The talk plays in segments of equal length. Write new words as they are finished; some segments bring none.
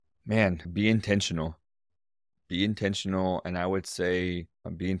Man, be intentional. Be intentional, and I would say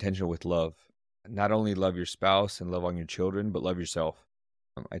be intentional with love. Not only love your spouse and love on your children, but love yourself.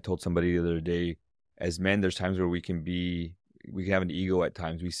 I told somebody the other day, as men, there's times where we can have an ego at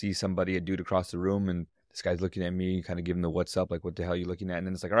times. We see somebody, a dude across the room, and this guy's looking at me, kind of giving the what's up, like, what the hell are you looking at? And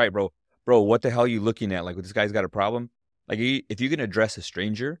then it's like, all right, bro, what the hell are you looking at? Like, this guy's got a problem. Like, if you can address a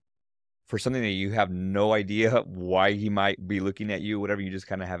stranger for something that you have no idea why he might be looking at you, whatever, you just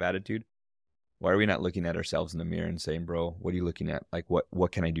kind of have attitude. Why are we not looking at ourselves in the mirror and saying, bro, what are you looking at? Like,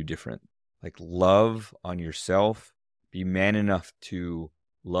 what can I do different? Like, love on yourself. Be man enough to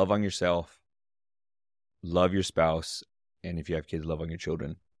love on yourself, love your spouse, and if you have kids, love on your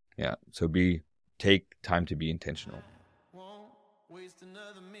children. Yeah. So take time to be intentional.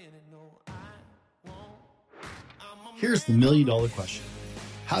 Here's the $1 million question.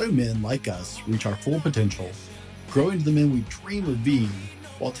 How do men like us reach our full potential, grow into the men we dream of being,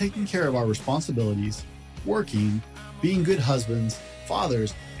 while taking care of our responsibilities, working, being good husbands,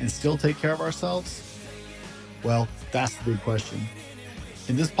 fathers, and still take care of ourselves? Well, that's the big question.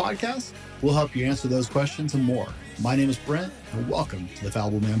 In this podcast, we'll help you answer those questions and more. My name is Brent, and welcome to the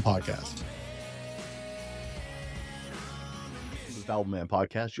Fallible Man Podcast. This is the Fallible Man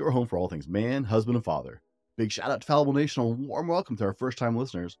Podcast, your home for all things man, husband, and father. Big shout out to Fallible Nation and a warm welcome to our first-time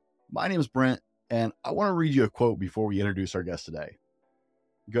listeners. My name is Brent, and I want to read you a quote before we introduce our guest today.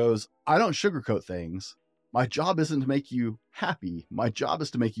 It goes, I don't sugarcoat things. My job isn't to make you happy. My job is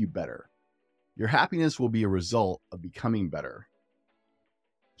to make you better. Your happiness will be a result of becoming better.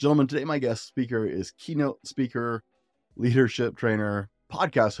 Gentlemen, today my guest speaker is keynote speaker, leadership trainer,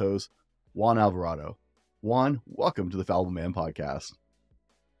 podcast host, Juan Alvarado. Juan, welcome to the Fallible Man Podcast.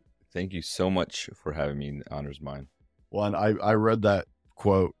 Thank you so much for having me. The honor's mine. Juan, I read that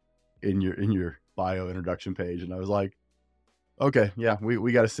quote in your bio introduction page, and I was like, okay, yeah,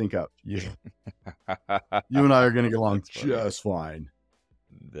 we got to sync up. Yeah. You and I are going to get along just fine.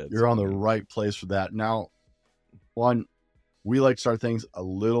 You're on the right place for that. Now, Juan, we like to start things a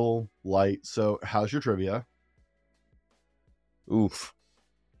little light. So how's your trivia? Oof.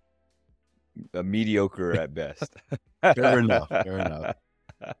 Mediocre at best. Fair enough.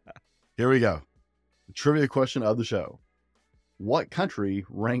 Here we go. The trivia question of the show. What country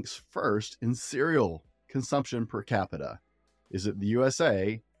ranks first in cereal consumption per capita? Is it the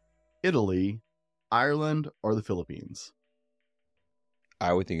USA, Italy, Ireland, or the Philippines?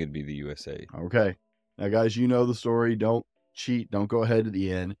 I would think it'd be the USA. Okay. Now, guys, you know the story. Don't cheat. Don't go ahead to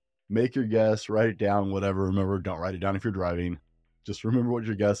the end. Make your guess. Write it down, whatever. Remember, don't write it down if you're driving. Just remember what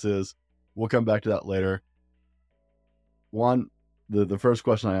your guess is. We'll come back to that later. Juan, the first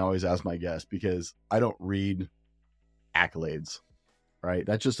question I always ask my guests, because I don't read accolades, right?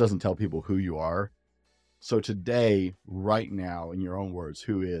 That just doesn't tell people who you are. So today, right now, in your own words,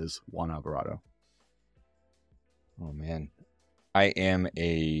 who is Juan Alvarado? Oh, man. I am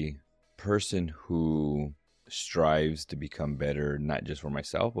a person who strives to become better, not just for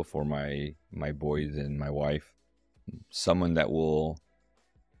myself, but for my boys and my wife. Someone that will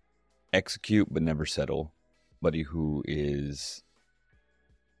execute but never settle. Somebody who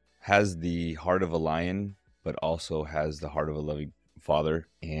has the heart of a lion, but also has the heart of a loving father.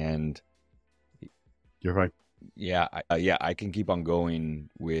 And you're right. Yeah, I can keep on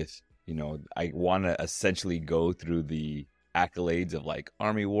going with, I want to essentially go through the accolades of like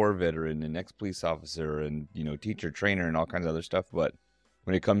Army War veteran and ex-police officer and, teacher, trainer, and all kinds of other stuff. But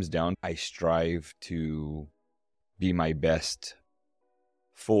when it comes down, I strive to be my best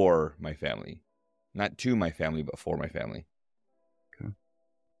for my family. Not to my family, but for my family. Okay.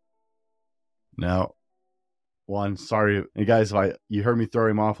 Now, Juan, sorry, and guys, if you heard me throw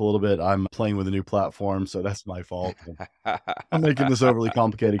him off a little bit, I'm playing with a new platform, so that's my fault. I'm making this overly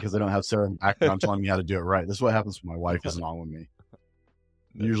complicated because I don't have Sarah in the background telling me how to do it right. This is what happens when my wife isn't on with me.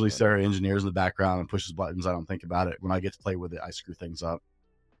 Usually funny. Sarah engineers in the background and pushes buttons. I don't think about it. When I get to play with it, I screw things up.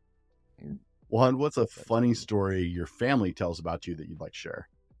 Juan, what's a funny story your family tells about you that you'd like to share?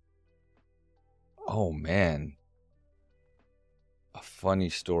 Oh, man. A funny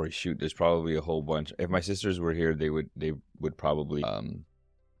story. Shoot, there's probably a whole bunch. If my sisters were here, they would probably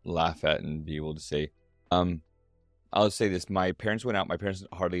laugh at and be able to say. I'll say this: my parents went out. My parents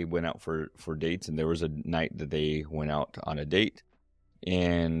hardly went out for dates, and there was a night that they went out on a date,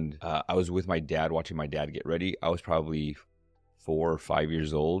 and I was with my dad watching my dad get ready. I was probably 4 or 5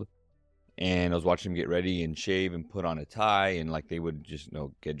 years old, and I was watching him get ready and shave and put on a tie, and like they would just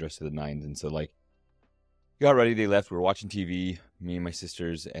get dressed to the nines, and so like. Got ready, they left, we were watching TV, me and my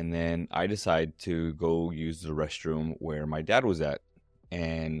sisters, and then I decided to go use the restroom where my dad was at.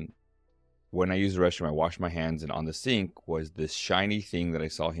 And when I used the restroom, I washed my hands, and on the sink was this shiny thing that I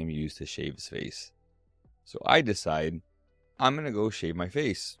saw him use to shave his face. So I decide I'm going to go shave my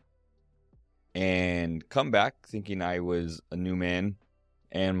face and come back thinking I was a new man.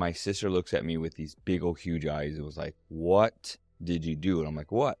 And my sister looks at me with these big old huge eyes. It was like, what did you do? And I'm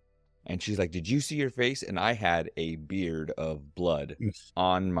like, what? And she's like, did you see your face? And I had a beard of blood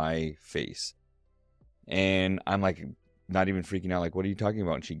on my face. And I'm like, not even freaking out. Like, what are you talking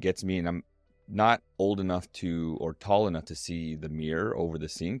about? And she gets me, and I'm not old enough to, or tall enough to see the mirror over the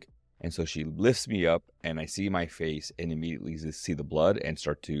sink. And so she lifts me up, and I see my face and immediately see the blood and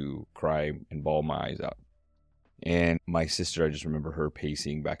start to cry and bawl my eyes out. And my sister, I just remember her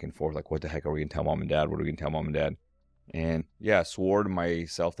pacing back and forth, like, what the heck are we going to tell mom and dad? What are we going to tell mom and dad? And yeah, swore to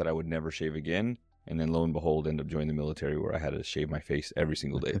myself that I would never shave again. And then lo and behold, ended up joining the military where I had to shave my face every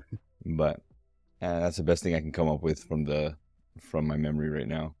single day. But that's the best thing I can come up with from my memory right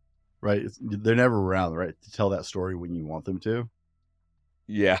now. Right. They're never around, right, to tell that story when you want them to.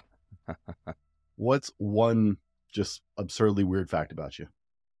 Yeah. What's one just absurdly weird fact about you?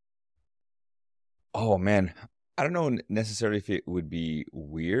 Oh, man. I don't know necessarily if it would be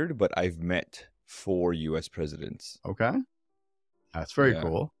weird, but I've met 4 U.S. presidents. Okay. That's very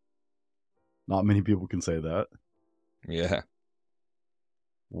cool. Not many people can say that. Yeah.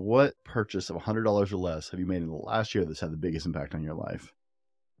 What purchase of $100 or less have you made in the last year that's had the biggest impact on your life?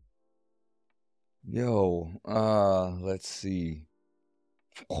 Let's see.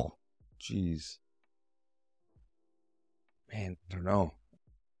 Oh, jeez. Man, I don't know.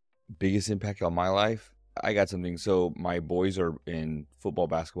 Biggest impact on my life? I got something. So my boys are in football,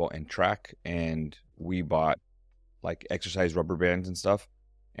 basketball, and track, and we bought like exercise rubber bands and stuff.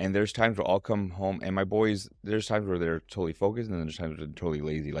 And there's times where I'll come home, and my boys, there's times where they're totally focused, and then there's times where they're totally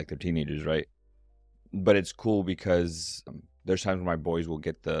lazy, like they're teenagers, right? But it's cool because there's times where my boys will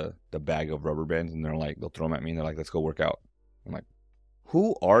get the bag of rubber bands, and they'll throw them at me, and they're like, let's go work out. I'm like,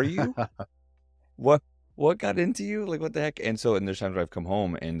 who are you? What got into you? Like, what the heck? And there's times where I've come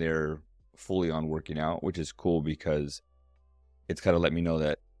home, and they're fully on working out, which is cool because it's kind of let me know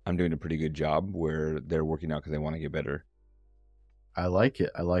that I'm doing a pretty good job where they're working out because they want to get better. I like it.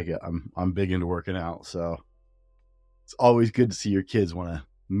 I'm big into working out, so it's always good to see your kids want to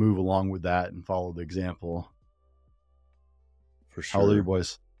move along with that and follow the example. For sure. How old are your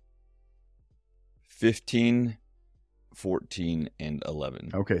boys? 15, 14, and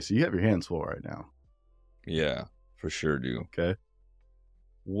 11. Okay, so you have your hands full right now. Yeah, for sure do. Okay.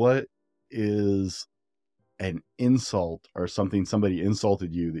 What is an insult or something somebody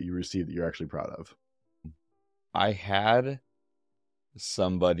insulted you that you received that you're actually proud of? I had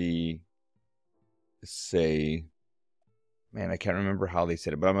somebody say, man, I can't remember how they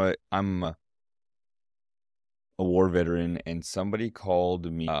said it, but I'm a war veteran, and somebody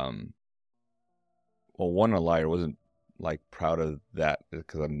called me well, one, a liar. Wasn't like proud of that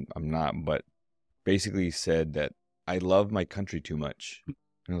because I'm not, but basically said that I love my country too much. And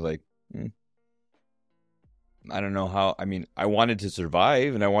I was like, I don't know how. I mean, I wanted to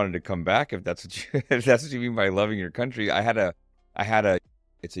survive and I wanted to come back. If that's what you mean by loving your country. I had a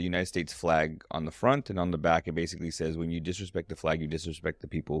it's a United States flag on the front, and on the back it basically says, when you disrespect the flag, you disrespect the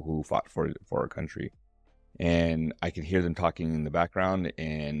people who fought for our country. And I can hear them talking in the background,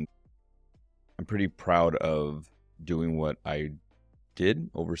 and I'm pretty proud of doing what I did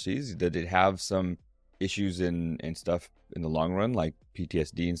overseas. Did it have some issues and stuff in the long run, like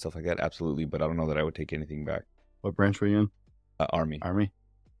PTSD and stuff like that? Absolutely, but I don't know that I would take anything back. What branch were you in? Army.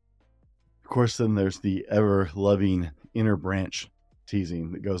 Of course, then there's the ever-loving inner branch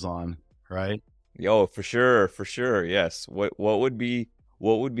teasing that goes on, right? Yo, for sure, yes. What would be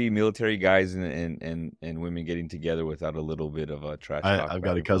military guys and women getting together without a little bit of a trash talk? I've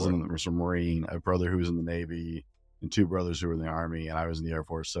got a cousin that was a Marine, a brother who was in the Navy, and 2 brothers who were in the Army, and I was in the Air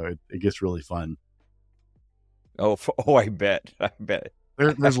Force, so it gets really fun. Oh, I bet.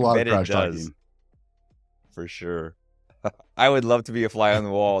 There's a lot of trash talking. For sure. I would love to be a fly on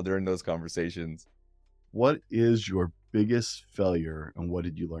the wall during those conversations. What is your biggest failure, and what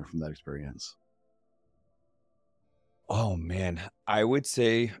did you learn from that experience? Oh, man. I would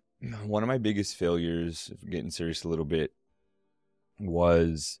say one of my biggest failures, getting serious a little bit,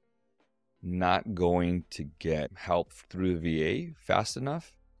 was not going to get help through the VA fast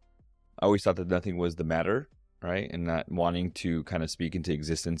enough. I always thought that nothing was the matter, right? And not wanting to kind of speak into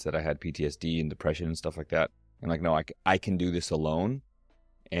existence that I had PTSD and depression and stuff like that. And like, no, I can do this alone.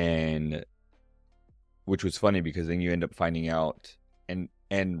 And which was funny because then you end up finding out and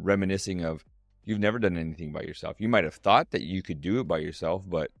reminiscing of, you've never done anything by yourself. You might have thought that you could do it by yourself,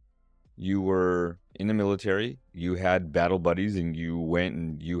 but you were in the military, you had battle buddies, and you went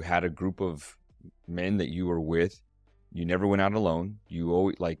and you had a group of men that you were with. You never went out alone.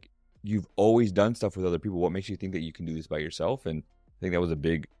 You've always done stuff with other people. What makes you think that you can do this by yourself? And I think that was a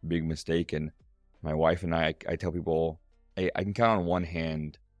big mistake. And my wife and I tell people, I can count on one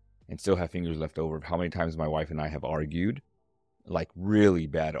hand and still have fingers left over of how many times my wife and I have argued, like really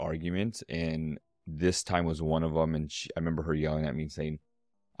bad arguments. And this time was one of them. And I remember her yelling at me and saying,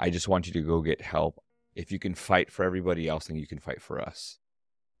 I just want you to go get help. If you can fight for everybody else, then you can fight for us.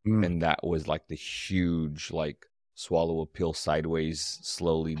 And that was like the huge, like, swallow a pill sideways,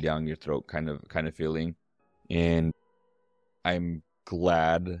 slowly down your throat kind of feeling. And I'm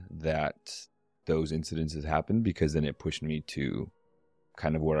glad that those incidences happened, because then it pushed me to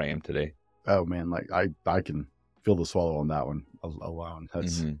kind of where I am today. Oh man, like I can feel the swallow on that one alone.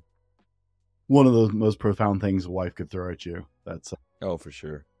 That's one of the most profound things a wife could throw at you. That's oh, for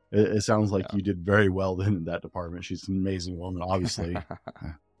sure. It sounds like you did very well then in that department. She's an amazing woman, obviously.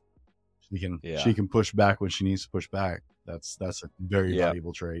 She can push back when she needs to push back. That's a very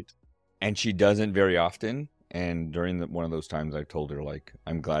valuable trait. And she doesn't very often. And during one of those times, I told her, like,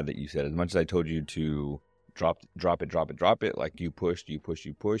 I'm glad that you said, as much as I told you to drop it, like, you pushed.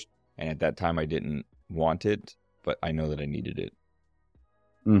 And at that time, I didn't want it, but I know that I needed it.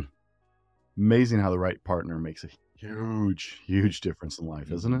 Amazing how the right partner makes a huge difference in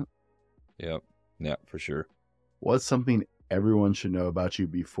life, isn't it? Yep. Yeah, for sure. What's something everyone should know about you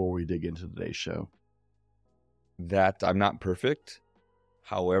before we dig into today's show? That I'm not perfect.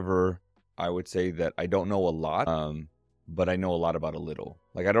 However, I would say that I don't know a lot, but I know a lot about a little.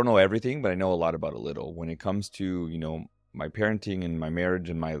 Like, I don't know everything, but I know a lot about a little. When it comes to, you know, my parenting and my marriage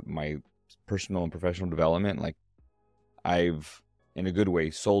and my personal and professional development, like, I've, in a good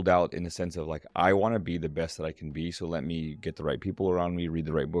way, sold out in the sense of, like, I want to be the best that I can be. So let me get the right people around me, read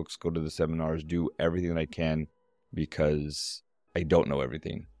the right books, go to the seminars, do everything that I can, because I don't know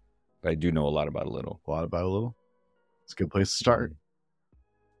everything, but I do know a lot about a little. A lot about a little. It's a good place to start.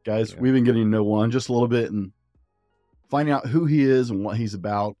 Guys, we've been getting to know Juan just a little bit and finding out who he is and what he's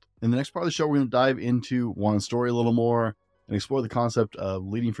about. In the next part of the show, we're going to dive into Juan's story a little more and explore the concept of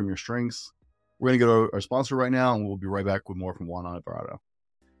leading from your strengths. We're going to go to our sponsor right now, and we'll be right back with more from Juan Alvarado.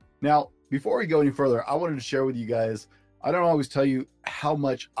 Now, before we go any further, I wanted to share with you guys, I don't always tell you how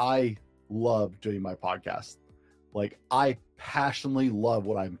much I love doing my podcast. Like, I passionately love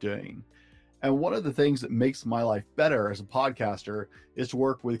what I'm doing. And one of the things that makes my life better as a podcaster is to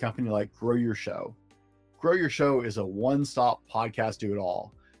work with a company like Grow Your Show. Grow Your Show is a one-stop podcast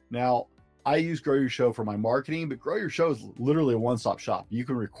do-it-all. Now, I use Grow Your Show for my marketing, but Grow Your Show is literally a one-stop shop. You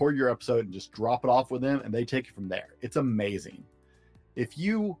can record your episode and just drop it off with them, and they take it from there. It's amazing. If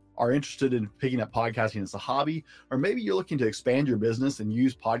you are interested in picking up podcasting as a hobby, or maybe you're looking to expand your business and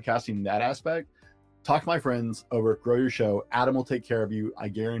use podcasting in that aspect, talk to my friends over at Grow Your Show. Adam will take care of you. I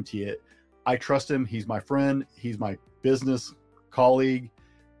guarantee it. I trust him. He's my friend. He's my business colleague,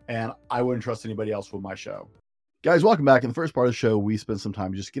 and I wouldn't trust anybody else with my show. Guys, welcome back. In the first part of the show, we spent some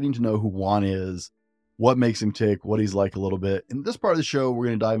time just getting to know who Juan is, what makes him tick, what he's like a little bit. In this part of the show, we're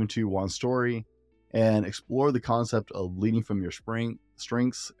going to dive into Juan's story and explore the concept of leading from your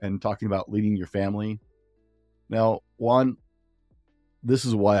strengths and talking about leading your family. Now, Juan, this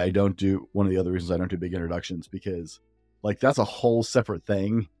is why I don't do, one of the other reasons I don't do big introductions, because, like, that's a whole separate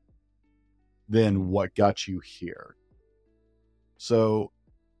thing than what got you here. So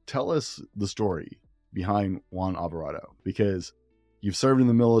tell us the story behind Juan Alvarado, because you've served in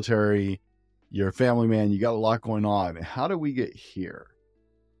the military, you're a family man, you got a lot going on. How did we get here?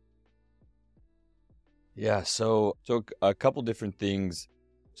 Yeah, so a couple different things.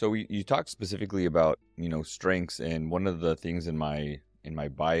 So you talked specifically about, you know, strengths, and one of the things in my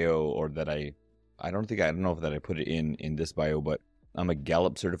bio, or that I don't know if that I put it in this bio, but I'm a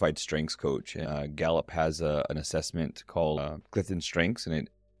Gallup certified strengths coach. Gallup has an assessment called Clifton Strengths, and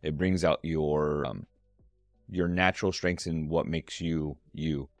it brings out your natural strengths and what makes you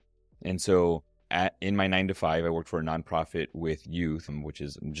you. And so in my 9 to 5, I worked for a nonprofit with youth, which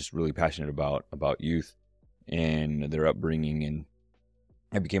is, I'm just really passionate about youth and their upbringing. And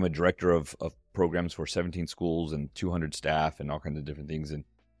I became a director of programs for 17 schools and 200 staff and all kinds of different things. And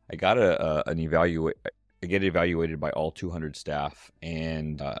I got I get evaluated by all 200 staff,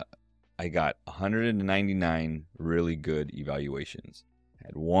 and I got 199 really good evaluations. I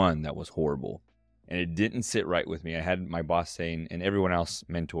had one that was horrible, and it didn't sit right with me. I had my boss saying, and everyone else,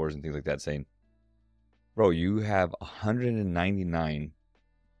 mentors and things like that, saying, bro, you have 199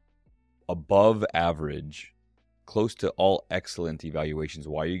 above average, close to all excellent evaluations.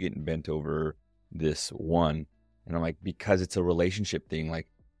 Why are you getting bent over this one? And I'm like, because it's a relationship thing. Like,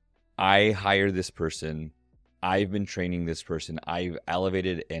 I hire this person. I've been training this person. I've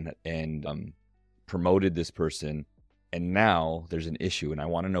elevated and promoted this person. And now there's an issue, and I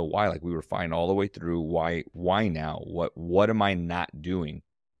want to know why. Like, we were fine all the way through. Why now? What am I not doing?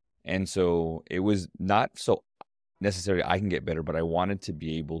 And so it was not so necessarily I can get better, but I wanted to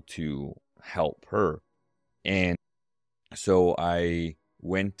be able to help her. And so I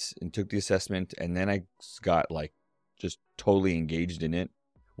went and took the assessment, and then I got like just totally engaged in it,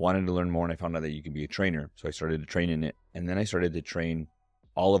 wanted to learn more, and I found out that you can be a trainer. So I started to train in it, and then I started to train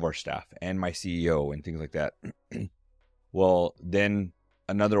all of our staff and my CEO and things like that. Well, then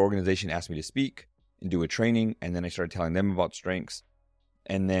another organization asked me to speak and do a training, and then I started telling them about strengths.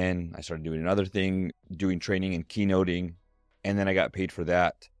 And then I started doing another thing, doing training and keynoting, and then I got paid for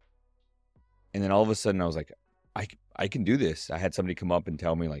that. And then all of a sudden I was like, I can do this. I had somebody come up and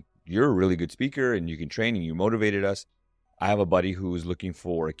tell me, like, you're a really good speaker and you can train, and you motivated us. I have a buddy who is looking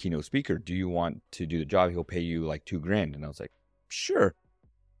for a keynote speaker. Do you want to do the job? He'll pay you like $2,000. And I was like, sure.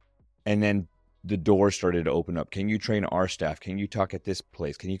 And then the doors started to open up. Can you train our staff? Can you talk at this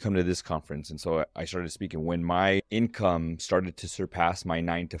place? Can you come to this conference? And so I started speaking. When my income started to surpass my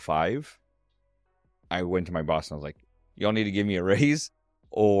 9 to 5, I went to my boss and I was like, y'all need to give me a raise,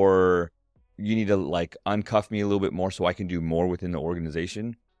 or you need to like uncuff me a little bit more so I can do more within the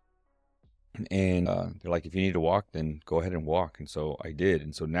organization. And they're like, if you need to walk, then go ahead and walk. And so I did.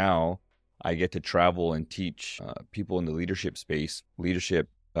 And so now I get to travel and teach people in the leadership space,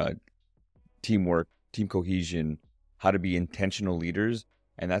 teamwork, team cohesion, how to be intentional leaders.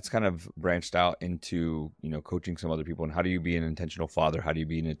 And that's kind of branched out into, coaching some other people. And how do you be an intentional father? How do you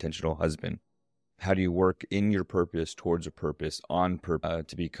be an intentional husband? How do you work in your purpose, towards a purpose, on purpose,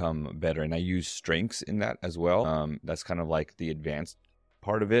 to become better? And I use strengths in that as well. That's kind of like the advanced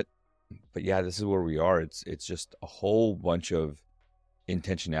part of it. But yeah, this is where we are. It's just a whole bunch of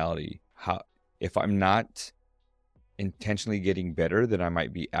intentionality. If I'm not intentionally getting better, then I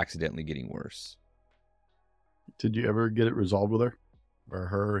might be accidentally getting worse. Did you ever get it resolved with her, or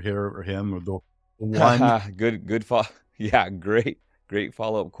her, or him, or the one? Good yeah, great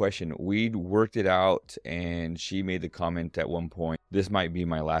follow-up question. We'd worked it out, and she made the comment at one point, this might be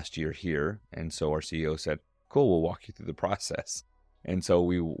my last year here. And so our CEO said, cool, we'll walk you through the process. And so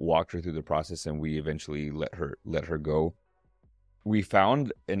we walked her through the process, and we eventually let her go. I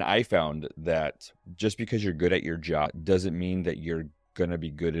found that just because you're good at your job doesn't mean that you're going to be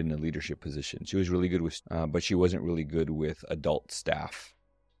good in a leadership position. She was really good with, but she wasn't really good with adult staff.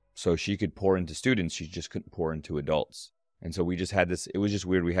 So she could pour into students, she just couldn't pour into adults. And so we just had this, it was just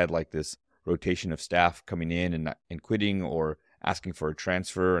weird. We had like this rotation of staff coming in and quitting or asking for a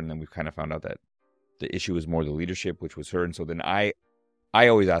transfer. And then we kind of found out that the issue was more the leadership, which was her. And so then I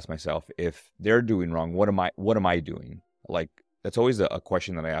always ask myself, if they're doing wrong, what am I doing? Like, that's always a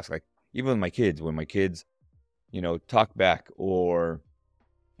question that I ask. Like, even with my kids, when my kids, talk back or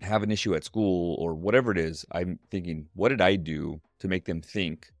have an issue at school or whatever it is, I'm thinking, what did I do to make them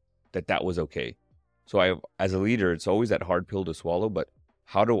think that was okay? So as a leader, it's always that hard pill to swallow, but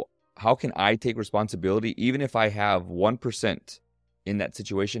how can I take responsibility? Even if I have 1% in that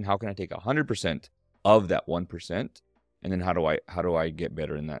situation, how can I take 100% of that 1%? And then how do I get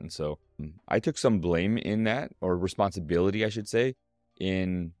better in that? And so I took some blame in that, or responsibility, I should say,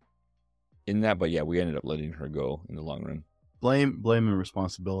 in that. But yeah, we ended up letting her go in the long run. Blame and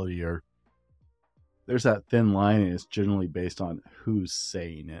responsibility there's that thin line, and it's generally based on who's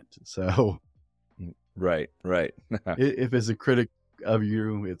saying it. So right. If it's a critic of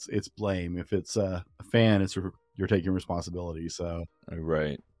you, it's blame. If it's a fan, you're taking responsibility. So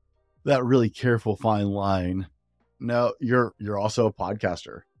right, that really careful fine line. Now you're also a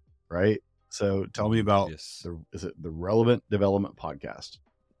podcaster, right? So tell me about yes. Is it the Relevant Development Podcast?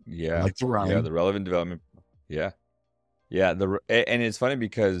 Yeah, like the rhyme. Yeah, the Relevant Development. Yeah. And it's funny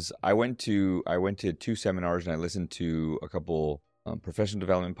because I went to 2 seminars, and I listened to a couple professional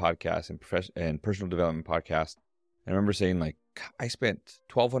development podcasts and personal development podcasts. And I remember saying, like, I spent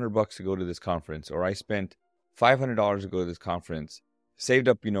 $1,200 to go to this conference, or I spent $500 to go to this conference, saved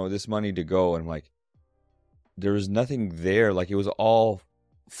up, this money to go. And I'm like, there was nothing there. Like, it was all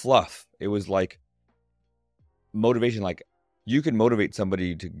fluff. It was like motivation. Like, you can motivate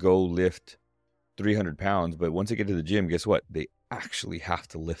somebody to go lift 300 pounds, but once they get to the gym, guess what? They actually have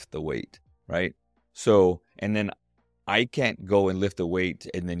to lift the weight, right? So, and then I can't go and lift the weight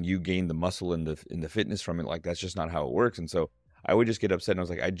and then you gain the muscle and the fitness from it. Like, that's just not how it works. And so I would just get upset, and I was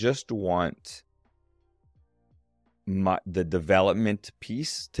like, I just want the development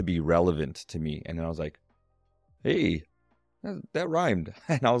piece to be relevant to me. And then I was like, hey, that rhymed.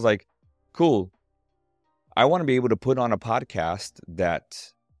 And I was like, cool. I want to be able to put on a podcast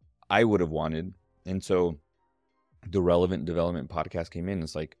that I would have wanted. And so the Relevant Development podcast came in.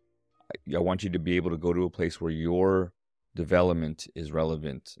 It's like, I want you to be able to go to a place where your development is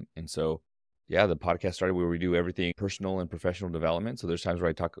relevant. And so, yeah, the podcast started where we do everything personal and professional development. So there's times where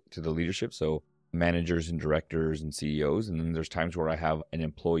I talk to the leadership, so managers and directors and CEOs. And then there's times where I have an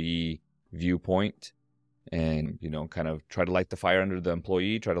employee viewpoint and, you know, kind of try to light the fire under the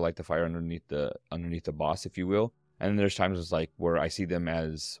employee, try to light the fire underneath the boss, if you will. And then there's times it's like where I see them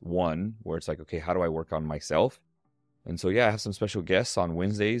as one, where it's like, okay, how do I work on myself? And so, yeah, I have some special guests on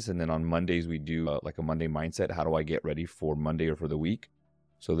Wednesdays. And then on Mondays, we do like a Monday mindset. How do I get ready for Monday or for the week?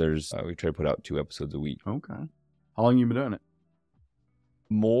 So there's, we try to put out 2 episodes a week. Okay. How long have you been doing it?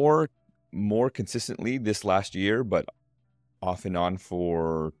 More consistently this last year, but off and on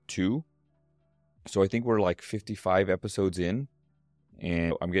for 2. So I think we're like 55 episodes in.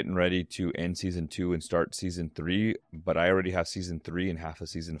 And I'm getting ready to end season 2 and start season 3. But I already have season 3 and half of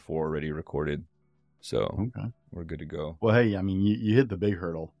season 4 already recorded. So Okay. we're good to go. Well, hey, I mean, you hit the big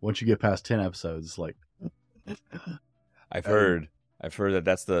hurdle. Once you get past 10 episodes, like I've heard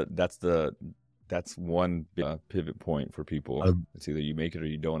that's one pivot point for people. It's either you make it or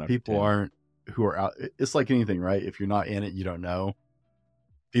you don't. People aren't who are out. It's like anything, right? If you're not in it, you don't know.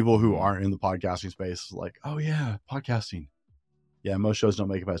 People who aren't in the podcasting space, like, oh yeah, podcasting. Yeah, most shows don't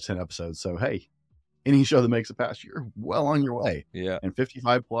make it past 10 episodes. So hey, any show that makes it past, you're well on your way. Yeah. And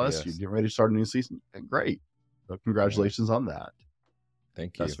 55 plus, Yes. you're getting ready to start a new season. Great. So congratulations on that.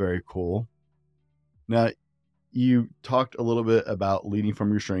 Thank you. That's very cool. Now, you talked a little bit about leading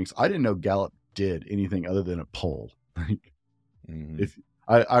from your strengths. I didn't know Gallup did anything other than a poll. Like, Mhm. if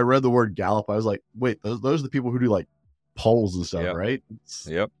I read the word Gallup, I was like, wait, those are the people who do like polls and stuff, Yep. right?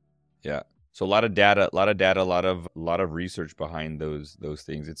 Yep. Yeah. So a lot of data, a lot of research behind those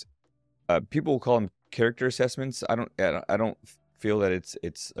things. It's people call them character assessments. I don't feel that it's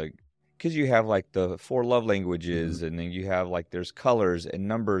because you have like the 4 love languages, and then you have like there's colors and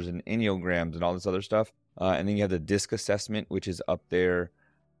numbers and enneagrams and all this other stuff. And then you have the DISC assessment, which is up there.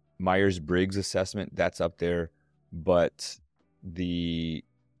 Myers-Briggs assessment, that's up there. But the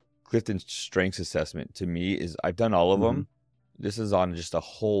Clifton Strengths assessment, to me, is I've done all of them. This is on just a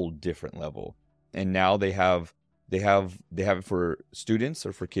whole different level. And now they have it for students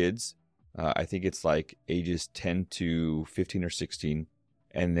or for kids. I think it's like ages 10 to 15 or 16.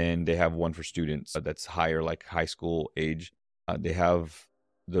 And then they have one for students that's higher, like high school age. They have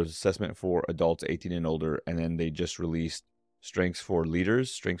the assessment for adults 18 and older. And then they just released strengths for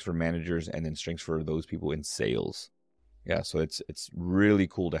leaders, strengths for managers, and then strengths for those people in sales. Yeah, so it's really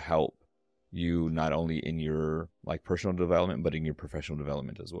cool to help you not only in your like personal development, but in your professional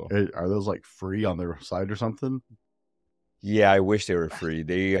development as well. Are those like free on their site or something? Yeah, I wish they were free.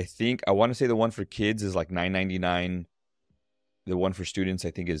 I want to say the one for kids is like $9.99. The one for students,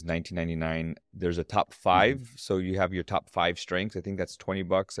 I think, is $19.99. There's a top 5, so you have your top 5 strengths. I think that's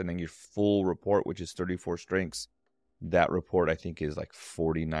 $20, and then your full report, which is 34 strengths. That report, I think, is like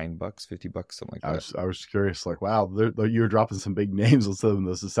 $49, $50, something like that. I was curious, like, wow, you're dropping some big names on some of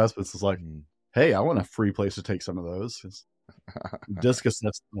those assessments. It's like, hey, I want a free place to take some of those. DISC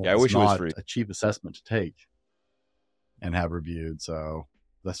assessment, yeah, I wish it was free. A cheap assessment to take and have reviewed. So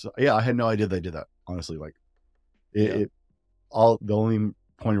I had no idea they did that. Honestly, like the only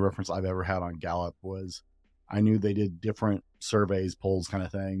point of reference I've ever had on Gallup was I knew they did different surveys, polls, kind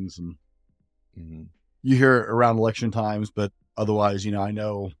of things, and you hear it around election times, but otherwise, I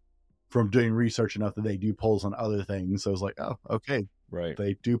know from doing research enough that they do polls on other things. So I was like, oh, okay, right,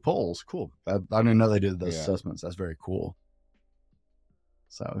 they do polls, cool. I didn't know they did those assessments. That's very cool.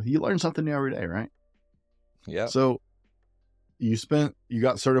 So you learn something new every day, right? Yeah. So you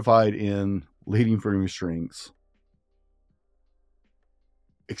got certified in leading from your strengths.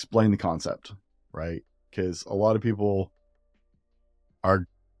 Explain the concept, right? Because a lot of people are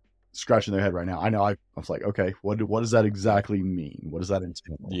scratching their head right now. I know I was like, okay, what does that exactly mean? What does that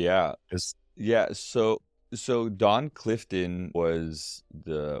entail? Yeah. So Don Clifton was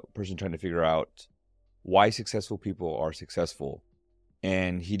the person trying to figure out why successful people are successful.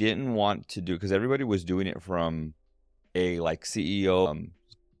 And he didn't want to do, because everybody was doing it from a like CEO,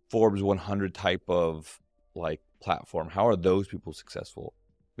 Forbes 100 type of like platform. How are those people successful?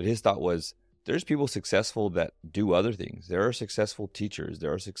 But his thought was, there's people successful that do other things. There are successful teachers.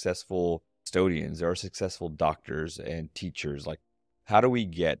 There are successful custodians. There are successful doctors and teachers. Like, how do we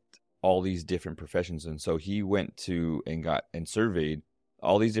get all these different professions? And so he went to and surveyed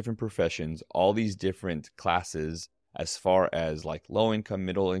all these different professions, all these different classes, as far as like low income,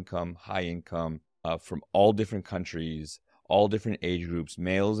 middle income, high income, from all different countries, all different age groups,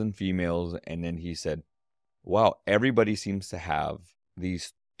 males and females. And then he said, wow, everybody seems to have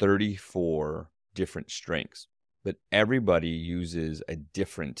these 34 different strengths, but everybody uses a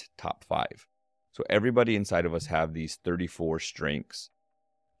different top 5. So everybody inside of us have these 34 strengths,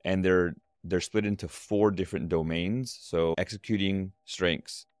 and they're split into 4 different domains. So executing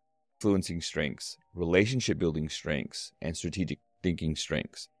strengths, influencing strengths, relationship building strengths, and strategic thinking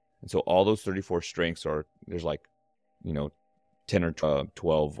strengths. And so all those 34 strengths there's like, 10 or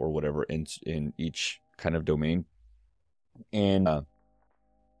 12 or whatever in each kind of domain. And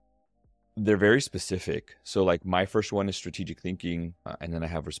they're very specific. So like my first one is strategic thinking, and then I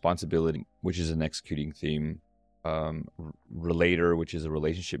have responsibility, which is an executing theme, relator, which is a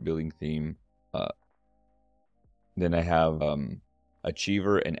relationship building theme. Then I have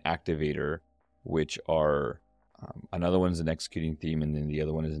achiever and activator, which are another one's an executing theme, and then the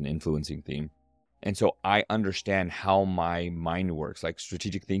other one is an influencing theme. And so I understand how my mind works. Like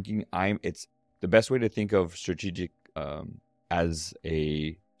strategic thinking, it's the best way to think of strategic as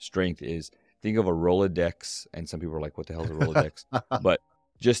a strength is think of a Rolodex, and some people are like, what the hell is a Rolodex? But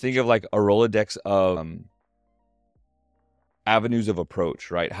just think of like a Rolodex of avenues of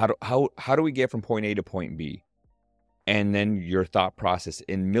approach, right? How do we get from point A to point B? And then your thought process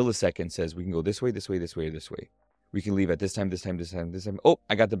in milliseconds says we can go this way, this way, this way, or this way. We can leave at this time, this time, this time, this time. Oh,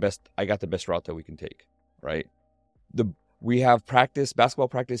 I got the best route that we can take, right? We have basketball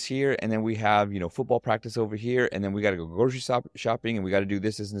practice here, and then we have, football practice over here, and then we got to go grocery shopping, and we got to do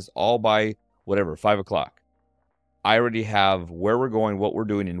this and this all by whatever, 5:00. I already have where we're going, what we're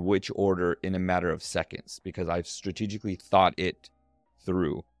doing, in which order in a matter of seconds, because I've strategically thought it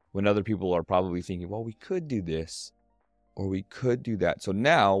through. When other people are probably thinking, well, we could do this, or we could do that. So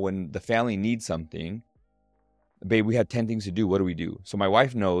now when the family needs something, babe, we had 10 things to do. What do we do? So my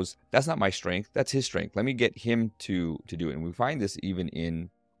wife knows that's not my strength. That's his strength. Let me get him to do it. And we find this even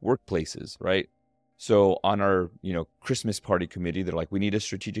in workplaces, right? So on our, Christmas party committee, they're like, we need a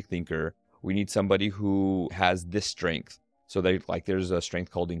strategic thinker. We need somebody who has this strength. So there's a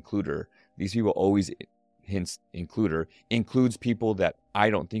strength called includer. These people always, hence includer, includes people that I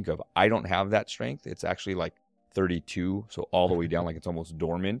don't think of. I don't have that strength. It's actually like 32. So all the way down, like it's almost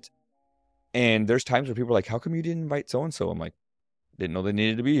dormant. And there's times where people are like, how come you didn't invite so-and-so? I'm like, didn't know they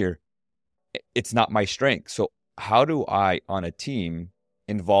needed to be here. It's not my strength. So how do I, on a team,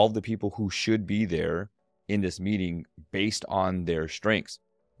 involve the people who should be there in this meeting based on their strengths?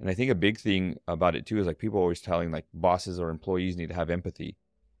 And I think a big thing about it too is like people are always telling like bosses or employees need to have empathy.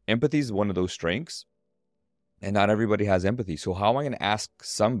 Empathy is one of those strengths, and not everybody has empathy. So how am I going to ask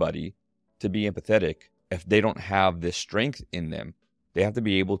somebody to be empathetic if they don't have this strength in them? They have to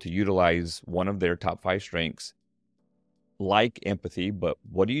be able to utilize one of their top 5 strengths, like empathy. But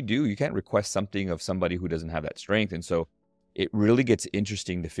what do? You can't request something of somebody who doesn't have that strength. And so it really gets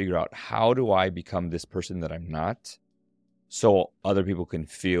interesting to figure out, how do I become this person that I'm not, so other people can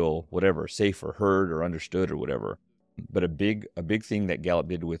feel whatever, safe or heard or understood or whatever. But a big thing that Gallup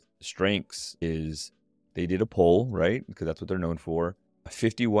did with strengths is they did a poll, right? Because that's what they're known for.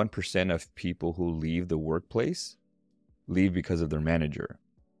 51% of people who leave the workplace leave because of their manager.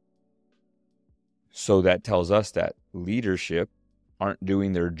 So that tells us that leadership aren't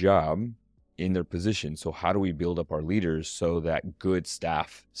doing their job in their position. So how do we build up our leaders so that good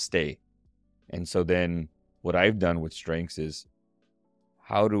staff stay? And so then what I've done with strengths is,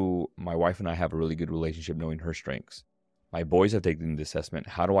 how do my wife and I have a really good relationship knowing her strengths? My boys have taken the assessment.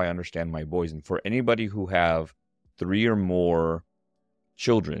 How do I understand my boys? And for anybody who have 3 or more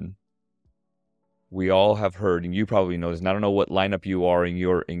children, we all have heard, and you probably know this, and I don't know what lineup you are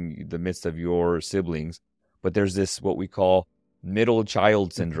in the midst of your siblings, but there's this, what we call middle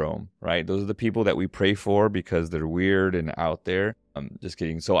child syndrome, right? Those are the people that we pray for because they're weird and out there. I'm just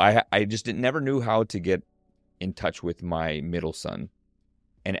kidding. So I just never knew how to get in touch with my middle son.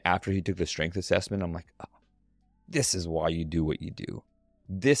 And after he took the strength assessment, I'm like, oh, this is why you do what you do.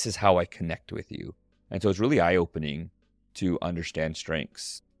 This is how I connect with you. And so it's really eye-opening to understand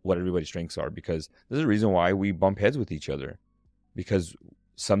strengths, what everybody's strengths are, because there's a reason why we bump heads with each other, because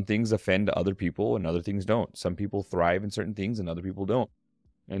some things offend other people and other things don't. Some people thrive in certain things and other people don't.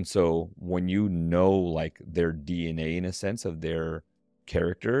 And so when you know like their DNA in a sense of their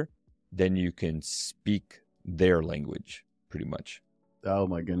character, then you can speak their language pretty much. Oh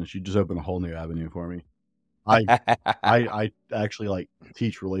my goodness, you just opened a whole new avenue for me. I actually like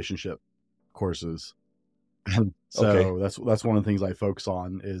teach relationship courses. And so Okay. that's one of the things I focus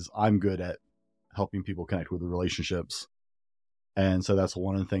on is I'm good at helping people connect with the relationships. And so that's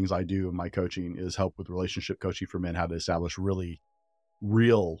one of the things I do in my coaching is help with relationship coaching for men, how to establish really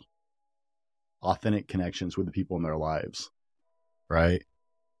real, authentic connections with the people in their lives. Right.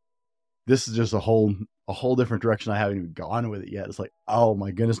 This is just a whole a whole different direction I haven't even gone with it yet. It's like, oh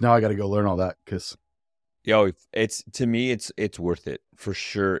my goodness, now I got to go learn all that because Yo, it's to me, it's worth it for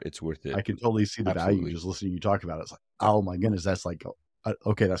sure. It's worth it. I can totally see the value Absolutely. just listening to you talk about it. It's like, oh my goodness, that's like,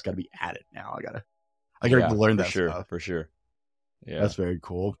 okay, that's got to be added now. I gotta Yeah, go learn for that sure, stuff. for sure. Yeah. That's very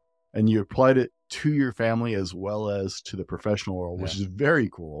cool. And you applied it to your family as well as to the professional world, which is very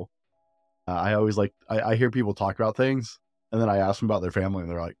cool. I always like, I hear people talk about things and then I ask them about their family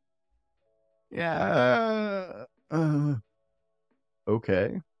and they're like, yeah,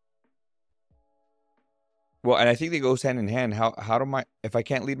 okay. Well, and I think it goes hand in hand. If I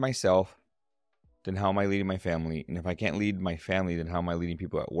can't lead myself, then how am I leading my family? And if I can't lead my family, then how am I leading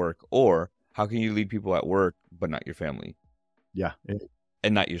people at work? Or how can you lead people at work but not your family? Yeah.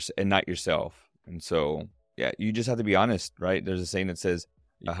 And not yourself. And so, yeah, you just have to be honest, right? There's a saying that says,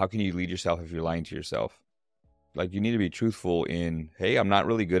 how can you lead yourself if you're lying to yourself? Like, you need to be truthful in, hey, I'm not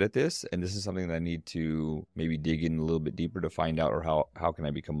really good at this, and this is something that I need to maybe dig in a little bit deeper to find out, or how can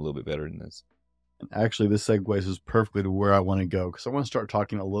I become a little bit better in this? And actually, this segues us perfectly to where I want to go, because I want to start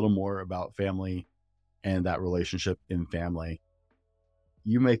talking a little more about family and that relationship in family.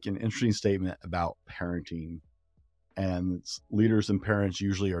 You make an interesting statement about parenting, and leaders and parents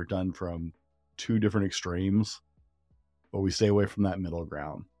usually are done from two different extremes, but we stay away from that middle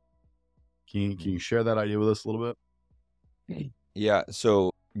ground. Can you share that idea with us a little bit? Yeah.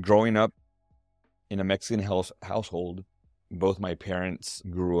 So growing up in a Mexican household, both my parents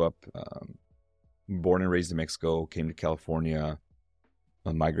grew up, born and raised in Mexico, came to California,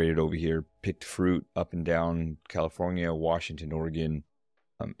 migrated over here, picked fruit up and down California, Washington, Oregon.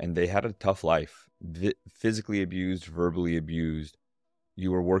 And they had a tough life, physically abused, verbally abused.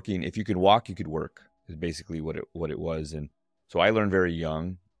 You were working. If you could walk, you could work, is basically what it was. And so I learned very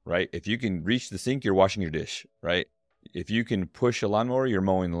young, right? If you can reach the sink, you're washing your dish, right? If you can push a lawnmower, you're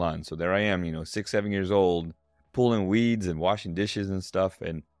mowing the lawn. So there I am, 6, 7 years old, pulling weeds and washing dishes and stuff.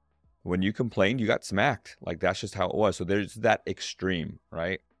 And when you complained, you got smacked. Like, that's just how it was. So there's that extreme,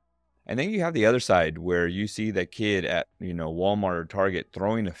 right? And then you have the other side where you see that kid at, Walmart or Target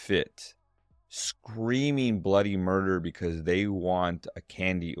throwing a fit, screaming bloody murder because they want a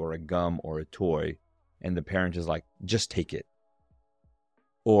candy or a gum or a toy. And the parent is like, just take it.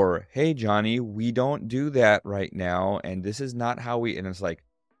 Or, hey, Johnny, we don't do that right now. And this is not how and it's like,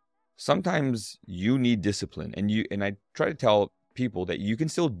 sometimes you need discipline. And I try to tell people that you can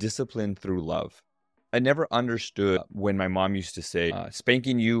still discipline through love. I never understood when my mom used to say,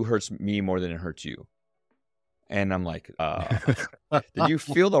 spanking you hurts me more than it hurts you. And I'm like, did you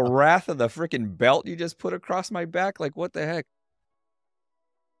feel the wrath of the freaking belt you just put across my back? Like, what the heck?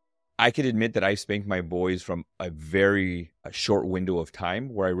 I could admit that I spanked my boys from a very short window of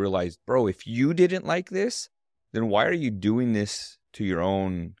time where I realized, bro, if you didn't like this, then why are you doing this to your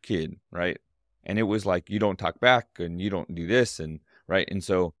own kid, right? And it was like, you don't talk back and you don't do this, and right? And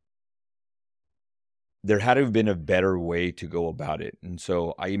so there had to have been a better way to go about it. And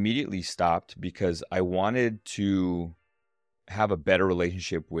so I immediately stopped because I wanted to have a better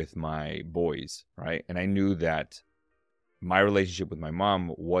relationship with my boys, right? And I knew that my relationship with my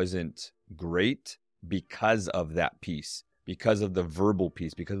mom wasn't great because of that piece, because of the verbal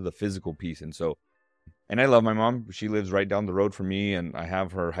piece, because of the physical piece. And I love my mom. She lives right down the road from me, and I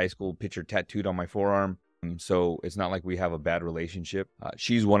have her high school picture tattooed on my forearm. So it's not like we have a bad relationship.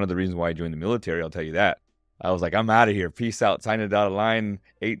 She's one of the reasons why I joined the military, I'll tell you that. I was like, I'm out of here. Peace out. Sign a dotted line.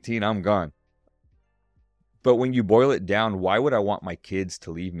 18, I'm gone. But when you boil it down, why would I want my kids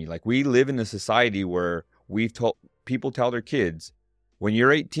to leave me? Like, we live in a society where people tell their kids, when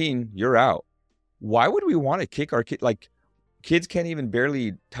you're 18, you're out. Why would we want to kick our kid? Like, kids can't even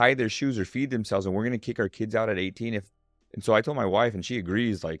barely tie their shoes or feed themselves, and we're going to kick our kids out at 18. And so I told my wife, and she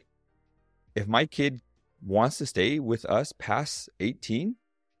agrees, like, if my kid wants to stay with us past 18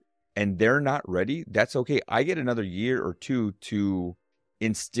 and they're not ready, that's okay. I get another year or two to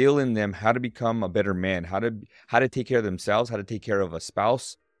instill in them how to become a better man, how to take care of themselves, how to take care of a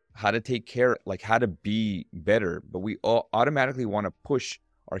spouse, how to be better. But we all automatically want to push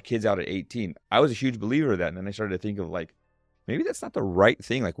our kids out at 18. I was a huge believer of that. And then I started to think of, like, maybe that's not the right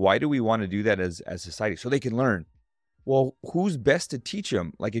thing. Like, why do we want to do that as society? So they can learn. Well, who's best to teach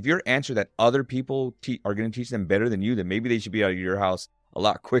them? Like, if your answer that other people are going to teach them better than you, then maybe they should be out of your house a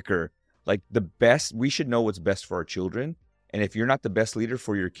lot quicker. Like, we should know what's best for our children. And if you're not the best leader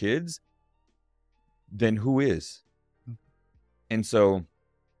for your kids, then who is? And so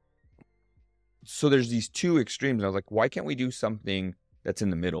there's these two extremes. And I was like, why can't we do something that's in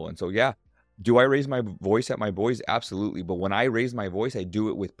the middle? And so, yeah, do I raise my voice at my boys? Absolutely. But when I raise my voice, I do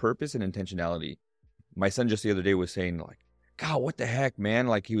it with purpose and intentionality. My son just the other day was saying, like, God, what the heck, man?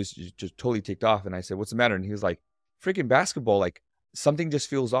 Like, he was just totally ticked off. And I said, what's the matter? And he was like, freaking basketball, like something just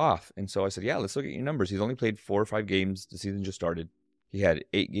feels off. And so I said, yeah, let's look at your numbers. He's only played 4 or 5 games. The season just started. He had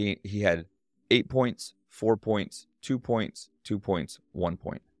 8 points, 4 points, 2 points, 2 points, 1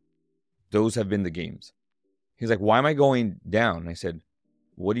 point. Those have been the games. He's like, why am I going down? And I said,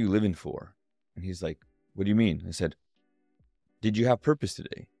 what are you living for? And he's like, what do you mean? I said, did you have purpose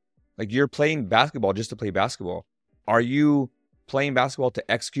today? Like, you're playing basketball just to play basketball. Are you playing basketball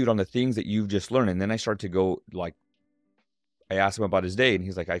to execute on the things that you've just learned? And then I start to go, like, I asked him about his day, and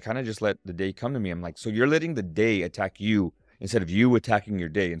he's like, I kind of just let the day come to me. I'm like, so you're letting the day attack you instead of you attacking your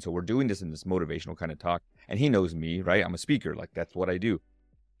day. And so we're doing this in this motivational kind of talk. And he knows me, right? I'm a speaker. Like, that's what I do.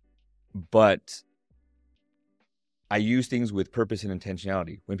 But I use things with purpose and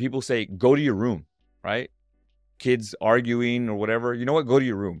intentionality. When people say, go to your room, right? Kids arguing or whatever, you know what? Go to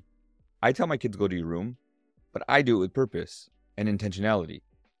your room. I tell my kids, go to your room, but I do it with purpose and intentionality.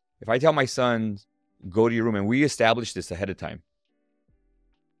 If I tell my sons, go to your room, and we establish this ahead of time.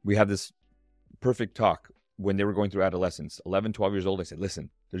 We have this perfect talk when they were going through adolescence, 11, 12 years old. I said, listen,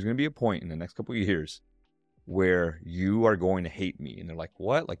 there's going to be a point in the next couple of years where you are going to hate me. And they're like,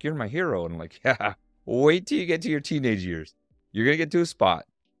 what? Like, you're my hero. And I'm like, yeah, wait till you get to your teenage years. You're going to get to a spot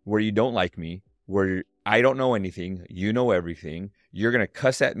where you don't like me, where I don't know anything. You know everything. You're going to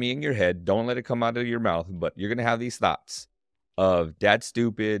cuss at me in your head. Don't let it come out of your mouth, but you're going to have these thoughts of dad's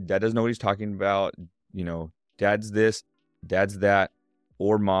stupid. Dad doesn't know what he's talking about. You know, dad's this, dad's that,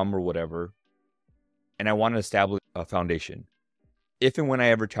 or mom or whatever. And I want to establish a foundation. If and when I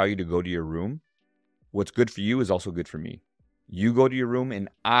ever tell you to go to your room, what's good for you is also good for me. You go to your room, and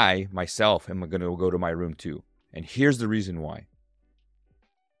I, myself, am going to go to my room too. And here's the reason why.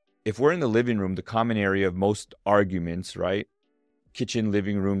 If we're in the living room, the common area of most arguments, right? Kitchen,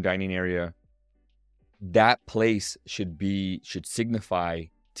 living room, dining area, that place should signify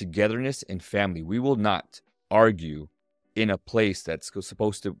togetherness and family. We will not argue in a place that's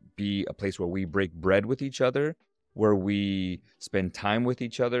supposed to be a place where we break bread with each other, where we spend time with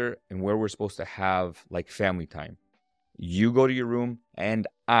each other, and where we're supposed to have like family time. You go to your room, and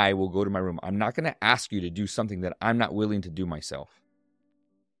I will go to my room. I'm not going to ask you to do something that I'm not willing to do myself.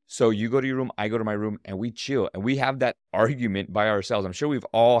 So you go to your room, I go to my room, and we chill. And we have that argument by ourselves. I'm sure we've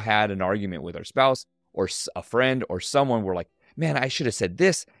all had an argument with our spouse or a friend or someone. We're like, man, I should have said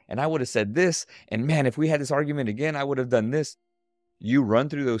this, and I would have said this. And man, if we had this argument again, I would have done this. You run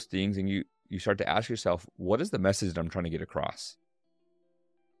through those things, and you start to ask yourself, what is the message that I'm trying to get across?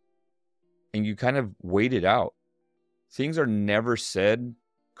 And you kind of wait it out. Things are never said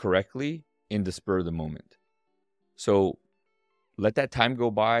correctly in the spur of the moment. So let that time go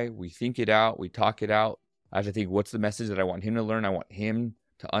by. We think it out. We talk it out. I have to think, what's the message that I want him to learn? I want him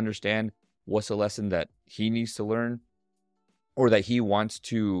to understand. What's the lesson that he needs to learn or that he wants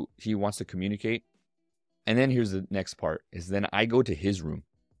to communicate? And then here's the next part is then I go to his room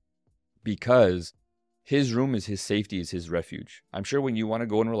because his room is his safety, is his refuge. I'm sure when you want to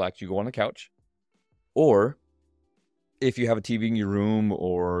go and relax, you go on the couch. Or if you have a TV in your room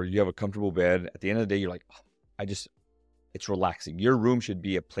or you have a comfortable bed, at the end of the day, you're like, oh, it's relaxing. Your room should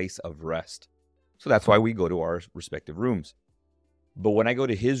be a place of rest. So that's why we go to our respective rooms. But when I go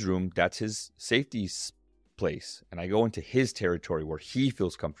to his room, that's his safety place. And I go into his territory where he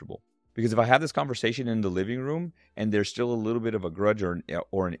feels comfortable. Because if I have this conversation in the living room and there's still a little bit of a grudge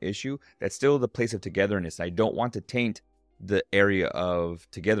or an issue, that's still the place of togetherness. I don't want to taint the area of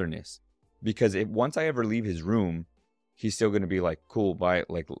togetherness. Because once I ever leave his room, he's still going to be like, cool, bye.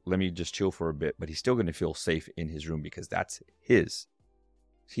 Like, let me just chill for a bit. But he's still going to feel safe in his room because that's his.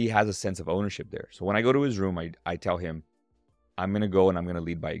 He has a sense of ownership there. So when I go to his room, I tell him, I'm going to go and I'm going to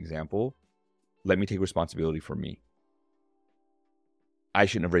lead by example. Let me take responsibility for me. I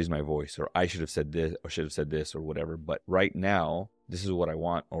shouldn't have raised my voice, or I should have said this, or should have said this, or whatever. But right now, this is what I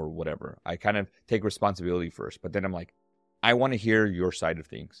want, or whatever. I kind of take responsibility first. But then I'm like, I want to hear your side of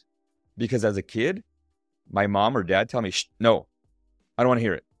things. Because as a kid, my mom or dad tell me, shh, no, I don't want to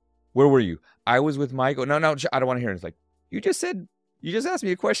hear it. Where were you? I was with Michael. No, I don't want to hear it. It's like, you just asked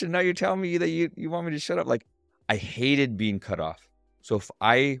me a question. Now you're telling me that you want me to shut up. Like, I hated being cut off. So if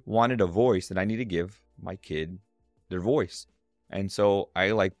I wanted a voice, then I need to give my kid their voice. And so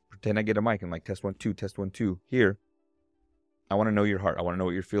I like pretend I get a mic and like test 1, 2, test 1, 2 here. I want to know your heart. I want to know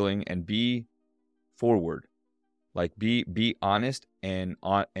what you're feeling and be forward. Like be honest and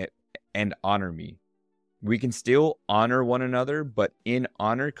honor me. We can still honor one another, but in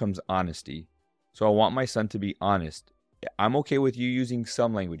honor comes honesty. So I want my son to be honest. I'm okay with you using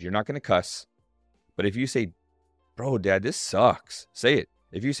some language. You're not going to cuss. But if you say, bro, dad, this sucks, say it.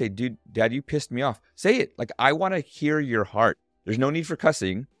 If you say, dude, dad, you pissed me off, say it. Like, I want to hear your heart. There's no need for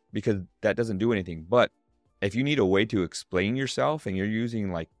cussing because that doesn't do anything. But if you need a way to explain yourself and you're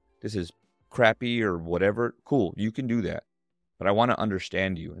using like, this is crappy or whatever, cool, you can do that. But I want to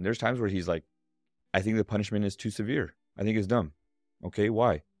understand you. And there's times where he's like, I think the punishment is too severe. I think it's dumb. Okay,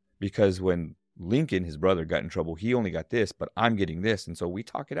 why? Because when Lincoln, his brother, got in trouble, he only got this, but I'm getting this. And so we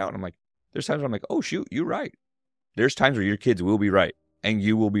talk it out. And I'm like, there's times where I'm like, oh, shoot, you're right. There's times where your kids will be right and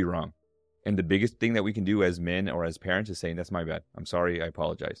you will be wrong. And the biggest thing that we can do as men or as parents is saying, that's my bad. I'm sorry. I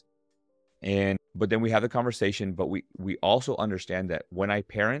apologize. But then we have the conversation, but we also understand that when I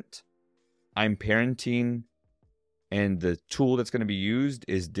parent, I'm parenting, and the tool that's going to be used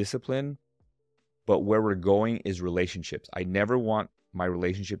is discipline, but where we're going is relationships. I never want my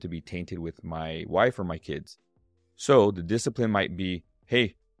relationship to be tainted with my wife or my kids. So the discipline might be,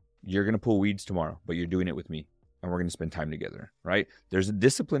 hey, you're going to pull weeds tomorrow, but you're doing it with me, and we're going to spend time together, right? There's a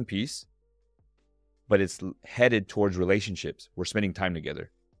discipline piece, but it's headed towards relationships. We're spending time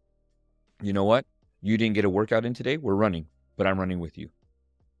together. You know what? You didn't get a workout in today. We're running, but I'm running with you.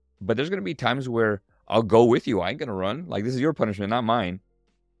 But there's going to be times where I'll go with you. I ain't going to run. Like, this is your punishment, not mine.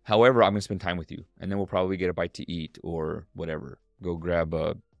 However, I'm going to spend time with you. And then we'll probably get a bite to eat or whatever. Go grab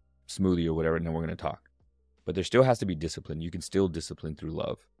a smoothie or whatever, and then we're going to talk. But there still has to be discipline. You can still discipline through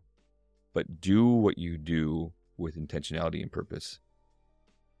love. But do what you do with intentionality and purpose.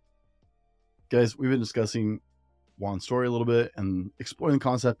 Guys, we've been discussing Juan's story a little bit and exploring the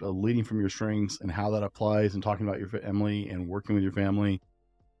concept of leading from your strengths and how that applies, and talking about your family and working with your family.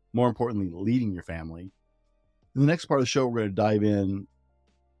 More importantly, leading your family. In the next part of the show, we're going to dive in.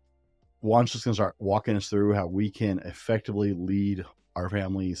 Juan's just going to start walking us through how we can effectively lead our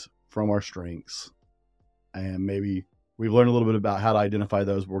families from our strengths. And maybe we've learned a little bit about how to identify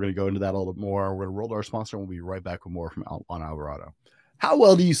those. But we're going to go into that a little bit more. We're going to roll to our sponsor, and we'll be right back with more from Juan Alvarado. How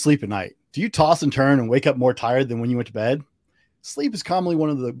well do you sleep at night? Do you toss and turn and wake up more tired than when you went to bed? Sleep is commonly one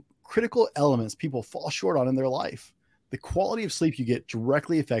of the critical elements people fall short on in their life. The quality of sleep you get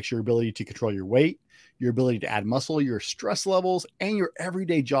directly affects your ability to control your weight, your ability to add muscle, your stress levels, and your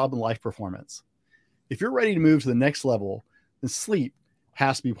everyday job and life performance. If you're ready to move to the next level, then sleep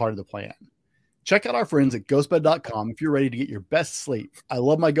has to be part of the plan. Check out our friends at ghostbed.com if you're ready to get your best sleep. I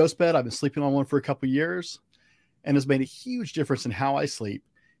love my Ghost Bed. I've been sleeping on one for a couple of years, and it's made a huge difference in how I sleep.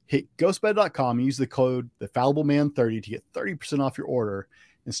 Hit ghostbed.com and use the code TheFallibleMan30 to get 30% off your order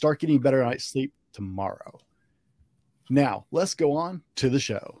and start getting better night's sleep tomorrow. Now, let's go on to the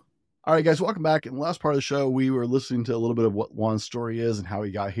show. All right, guys, welcome back. In the last part of the show, we were listening to a little bit of what Juan's story is and how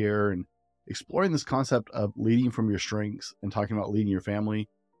he got here, and exploring this concept of leading from your strengths and talking about leading your family.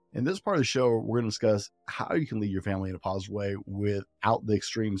 In this part of the show, we're going to discuss how you can lead your family in a positive way without the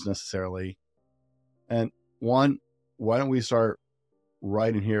extremes necessarily. And Juan, why don't we start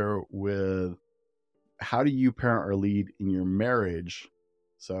right in here with how do you parent or lead in your marriage?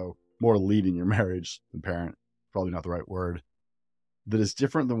 So more lead in your marriage than parent. Probably not the right word, that is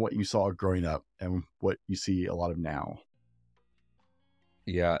different than what you saw growing up and what you see a lot of now.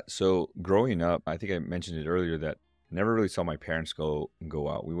 Yeah. So growing up, I think I mentioned it earlier that I never really saw my parents go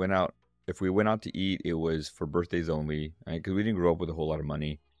out. We went out. If we went out to eat, it was for birthdays only, because we didn't grow up with a whole lot of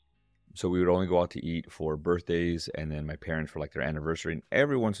money. So we would only go out to eat for birthdays, and then my parents for like their anniversary. And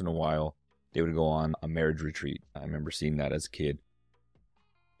every once in a while, they would go on a marriage retreat. I remember seeing that as a kid.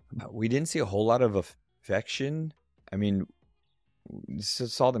 We didn't see a whole lot of affection. I mean,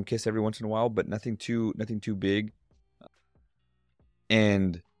 saw them kiss every once in a while, but nothing too big.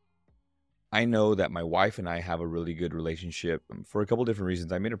 And I know that my wife and I have a really good relationship for a couple different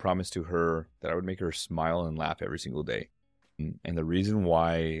reasons. I made a promise to her that I would make her smile and laugh every single day. And the reason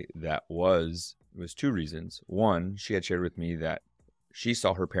why that was two reasons. One, she had shared with me that she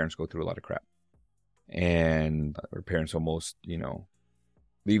saw her parents go through a lot of crap, and her parents almost,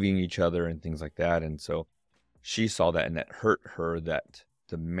 leaving each other and things like that. And so she saw that, and that hurt her, that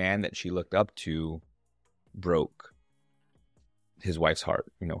the man that she looked up to broke his wife's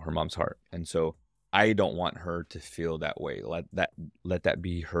heart, her mom's heart. And so I don't want her to feel that way. Let that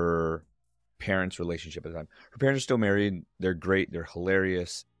be her parents' relationship at the time. Her parents are still married. They're great. They're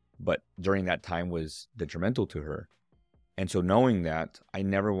hilarious. But during that time was detrimental to her. And so knowing that, I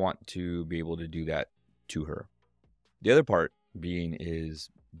never want to be able to do that to her. The other part being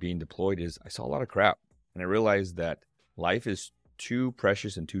deployed is I saw a lot of crap. And I realized that life is too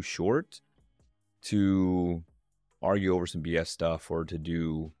precious and too short to argue over some BS stuff or to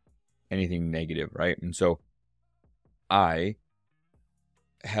do anything negative, right? And so I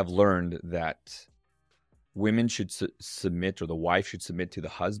have learned that women should submit, or the wife should submit to the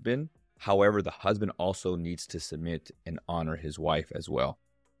husband. However, the husband also needs to submit and honor his wife as well.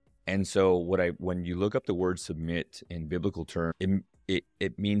 And so when you look up the word submit in biblical terms,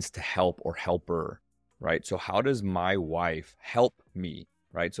 it means to help or helper, right? So how does my wife help me,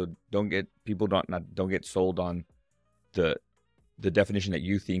 right? So don't get sold on the definition that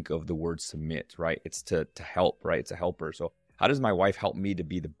you think of the word submit, right? It's to help, right? It's a helper. So how does my wife help me to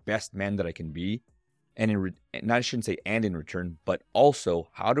be the best man that I can be? And I shouldn't say and in return, but also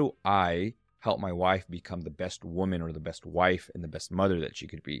how do I help my wife become the best woman or the best wife and the best mother that she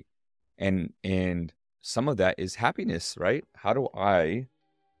could be? And some of that is happiness, right? How do I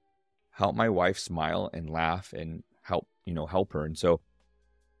help my wife smile and laugh and help her? And so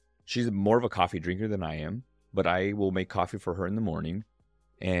she's more of a coffee drinker than I am, but I will make coffee for her in the morning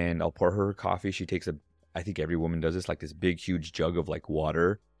and I'll pour her coffee. She takes I think every woman does this, like this big, huge jug of like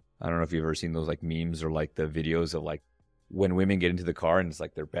water. I don't know if you've ever seen those like memes or like the videos of like when women get into the car and it's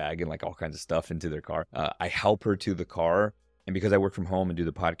like their bag and like all kinds of stuff into their car. I help her to the car. And because I work from home and do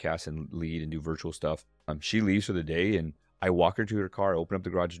the podcast and lead and do virtual stuff, she leaves for the day and I walk her to her car, open up the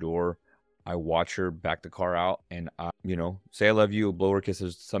garage door. I watch her back the car out and I, say I love you, blow her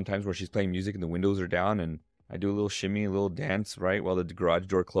kisses sometimes where she's playing music and the windows are down and I do a little shimmy, a little dance, right? While the garage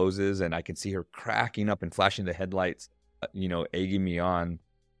door closes and I can see her cracking up and flashing the headlights, egging me on.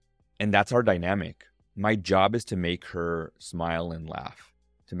 And that's our dynamic. My job is to make her smile and laugh,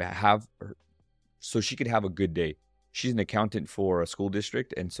 to have her, so she could have a good day. She's an accountant for a school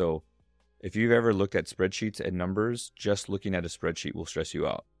district. And so if you've ever looked at spreadsheets and numbers, just looking at a spreadsheet will stress you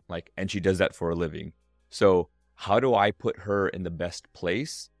out. And she does that for a living. So how do I put her in the best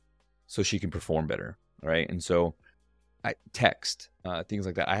place so she can perform better? Right. And so I text, things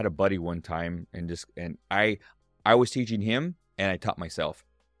like that. I had a buddy one time and I was teaching him and I taught myself.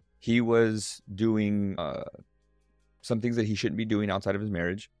 He was doing some things that he shouldn't be doing outside of his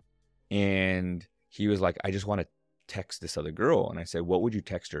marriage. And he was like, I just want to text this other girl. And I said, what would you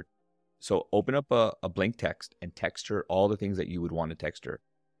text her? So open up a blank text and text her all the things that you would want to text her.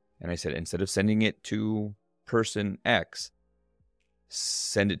 And I said, instead of sending it to person X,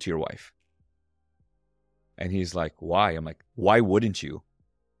 send it to your wife. And he's like, why? I'm like, why wouldn't you?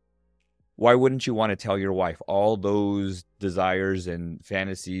 Why wouldn't you want to tell your wife all those desires and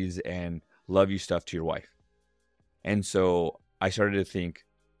fantasies and love you stuff to your wife? And so I started to think,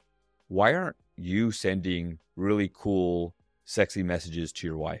 why aren't you sending really cool, sexy messages to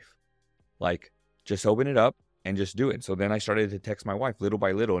your wife? Like, just open it up and just do it. So then I started to text my wife little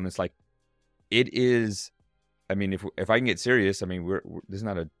by little. And it's like, it is, I mean, if I can get serious, I mean, this is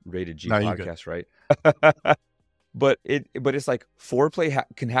not a rated G podcast, right? But it's like foreplay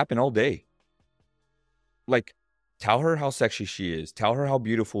can happen all day. Like, tell her how sexy she is. Tell her how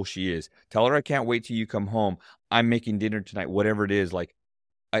beautiful she is. Tell her I can't wait till you come home. I'm making dinner tonight, whatever it is. Like,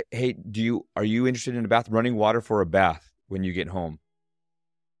 hey, are you interested in a bath? Running water for a bath when you get home.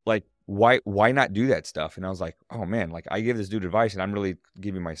 Like, why not do that stuff? And I was like, oh man, like I give this dude advice and I'm really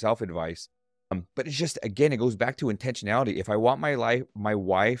giving myself advice. But it's just, again, it goes back to intentionality. If I want my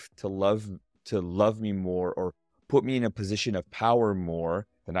wife to love me more or put me in a position of power more,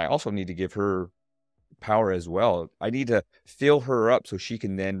 then I also need to give her power as well. I need to fill her up so she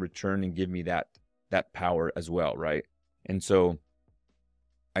can then return and give me that power as well, right? And so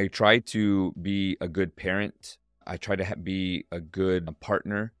I try to be a good parent. I try to be a good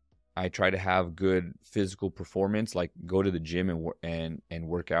partner. I try to have good physical performance, like go to the gym and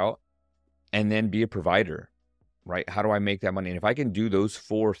work out, and then be a provider, right? How do I make that money? And if I can do those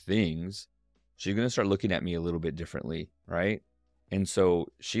 4 things, she's going to start looking at me a little bit differently, right? And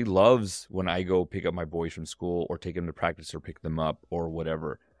so she loves when I go pick up my boys from school or take them to practice or pick them up or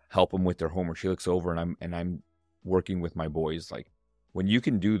whatever, help them with their homework. She looks over and I'm working with my boys. Like, when you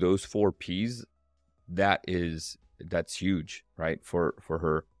can do those 4 P's, that's huge, right? For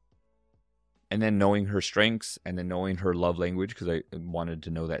her. And then knowing her strengths and then knowing her love language, because I wanted to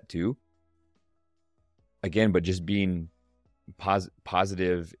know that too. Again, but just being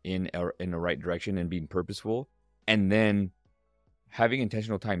positive in the right direction and being purposeful. And then having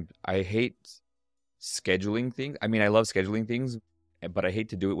intentional time. I hate scheduling things. I mean, I love scheduling things, but I hate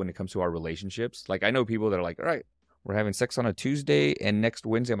to do it when it comes to our relationships. Like, I know people that are like, all right, we're having sex on a Tuesday and next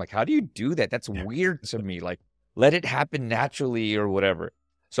Wednesday. I'm like, how do you do that? That's weird to me. Like, let it happen naturally or whatever.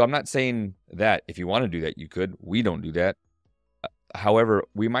 So I'm not saying that if you want to do that, you could. We don't do that. However,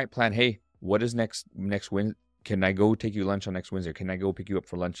 we might plan, hey, what is next Wednesday? Can I go take you lunch on next Wednesday? Can I go pick you up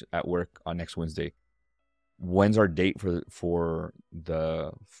for lunch at work on next Wednesday? When's our date for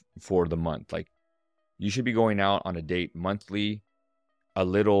the month? Like, you should be going out on a date monthly, a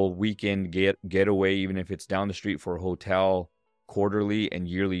little weekend getaway, even if it's down the street for a hotel, quarterly, and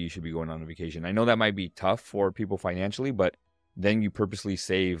yearly you should be going on a vacation. I know that might be tough for people financially, but then you purposely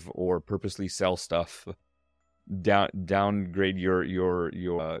save or purposely sell stuff, downgrade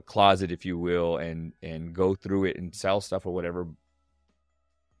your closet, if you will, and go through it and sell stuff or whatever.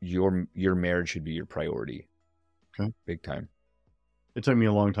 Your marriage should be your priority. Okay. Big time. It took me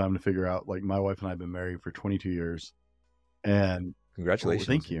a long time to figure out. Like, my wife and I have been married for 22 years, and Congratulations.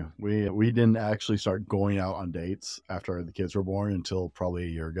 Thank you. We didn't actually start going out on dates after the kids were born until probably a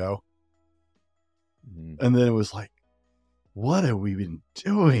year ago. Mm-hmm. And then it was like, what have we been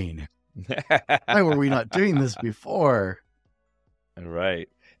doing? Why were we not doing this before? Right.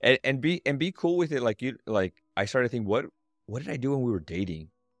 And be cool with it. Like I started thinking, what did I do when we were dating?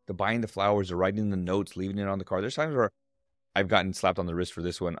 The buying the flowers, or writing the notes, leaving it on the car. There's times where I've gotten slapped on the wrist for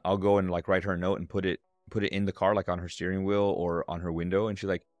this one. I'll go and like write her a note and put it in the car, like on her steering wheel or on her window. And she's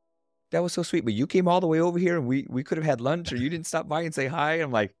like, that was so sweet, but you came all the way over here and we could have had lunch, or you didn't stop by and say hi.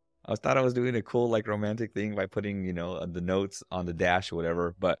 I'm like, I thought I was doing a cool, like, romantic thing by putting, the notes on the dash or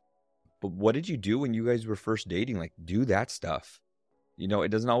whatever. But what did you do when you guys were first dating? Like, do that stuff.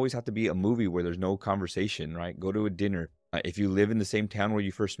 It doesn't always have to be a movie where there's no conversation, right? Go to a dinner. If you live in the same town where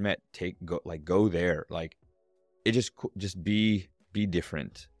you first met, go there. Like, it just be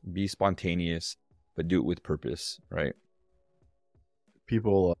different, be spontaneous, but do it with purpose, right?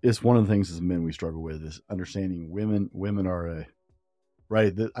 People, it's one of the things as men we struggle with, is understanding women are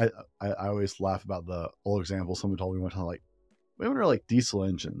right. I always laugh about the old example someone told me one time, like, women are like diesel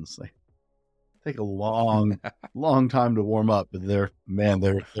engines. They take a long time to warm up, but they're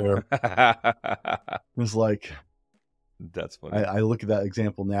it's like, that's funny. I look at that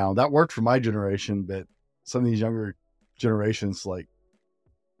example now. That worked for my generation, but some of these younger generations, like,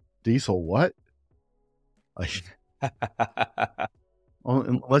 diesel what? Like,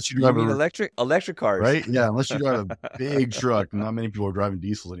 unless you drive electric cars, right? Yeah, unless you drive a big truck. Not many people are driving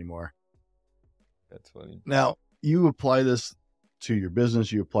diesels anymore. That's funny. Now, you apply this to your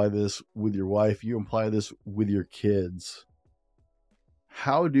business, you apply this with your wife, you apply this with your kids.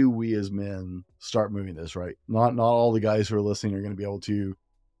 How do we as men start moving this, right? Not all the guys who are listening are going to be able to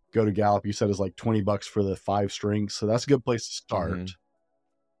go to Gallup. You said it's like $20 for the 5 strings. So that's a good place to start.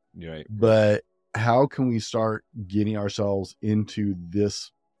 Mm-hmm. You're right. But how can we start getting ourselves into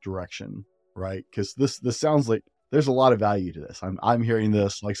this direction, right? Because this sounds like there's a lot of value to this. I'm hearing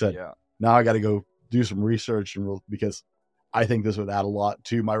this, like I said, Now I got to go do some research, because I think this would add a lot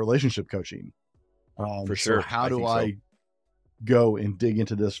to my relationship coaching. For sure. So how do I go and dig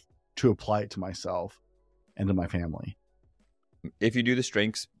into this to apply it to myself and to my family? If you do the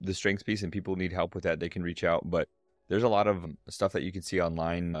strengths piece and people need help with that, they can reach out. But there's a lot of stuff that you can see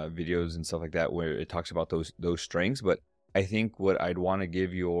online, videos and stuff like that, where it talks about those strengths. But I think what I'd want to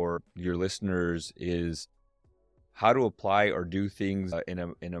give your listeners is how to apply or do things in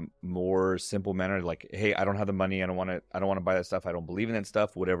a more simple manner. Like, hey, I don't have the money. I don't want to buy that stuff. I don't believe in that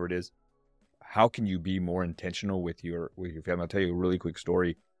stuff. Whatever it is, how can you be more intentional with your family? I'll tell you a really quick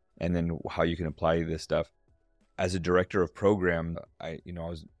story, and then how you can apply this stuff. As a director of program, I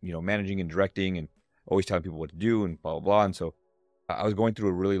was managing and directing and always telling people what to do and blah blah blah. And so I was going through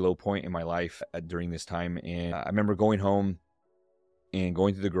a really low point in my life during this time, and I remember going home and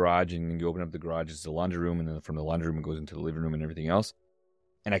going to the garage, and you open up the garage, it's the laundry room, and then from the laundry room it goes into the living room and everything else.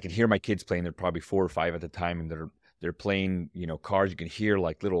 And I could hear my kids playing. They're probably 4 or 5 at the time, and they're playing cars. You can hear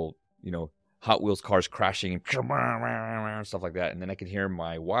like little Hot Wheels cars crashing and stuff like that. And then I could hear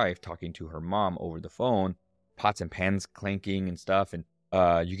my wife talking to her mom over the phone, pots and pans clanking and stuff. And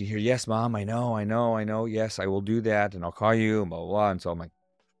you can hear, yes, Mom, I know. Yes, I will do that. And I'll call you and blah, blah, blah. And so I'm like,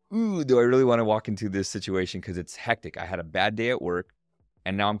 ooh, do I really want to walk into this situation? Because it's hectic. I had a bad day at work,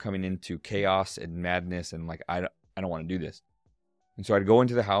 and now I'm coming into chaos and madness. And like, I don't want to do this. And so I'd go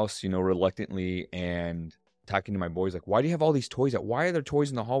into the house, reluctantly, and talking to my boys, like, why do you have all these toys out? Why are there toys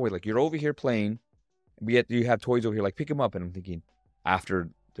in the hallway? Like, you're over here playing, but yet you have toys over here. Like, pick them up. And I'm thinking,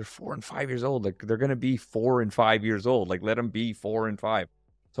 after they're 4 and 5 years old, like, they're going to be 4 and 5 years old. Like, let them be 4 and 5.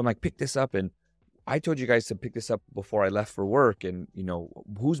 So I'm like, pick this up. And I told you guys to pick this up before I left for work. And,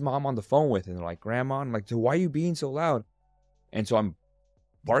 who's Mom on the phone with? And they're like, Grandma. I'm like, so why are you being so loud? And so I'm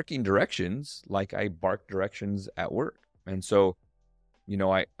barking directions like I bark directions at work. And so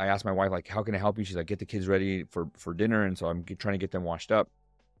I asked my wife, like, how can I help you? She's like, get the kids ready for dinner. And so I'm trying to get them washed up.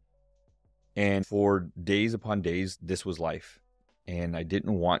 And for days upon days, this was life. And I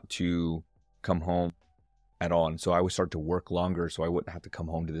didn't want to come home at all. And so I would start to work longer so I wouldn't have to come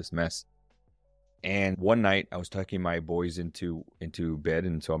home to this mess. And one night I was tucking my boys into bed.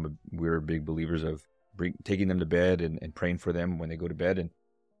 And so we're big believers of taking them to bed and praying for them when they go to bed. And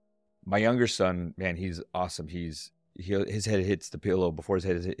my younger son, man, he's awesome. His head hits the pillow. Before his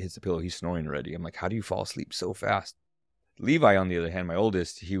head hits the pillow, he's snoring already. I'm like, how do you fall asleep so fast? Levi, on the other hand, my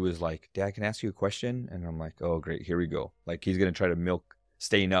oldest, he was like, Dad, can I ask you a question? And I'm like, oh, great. Here we go. Like, he's going to try to milk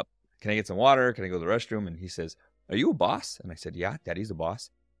staying up. Can I get some water? Can I go to the restroom? And he says, are you a boss? And I said, yeah, Daddy's a boss.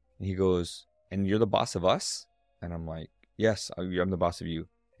 And he goes, and you're the boss of us? And I'm like, yes, I'm the boss of you.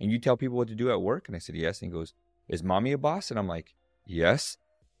 And you tell people what to do at work? And I said, yes. And he goes, is Mommy a boss? And I'm like, yes.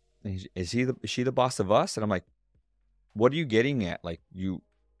 And is she the boss of us? And I'm like, what are you getting at? Like,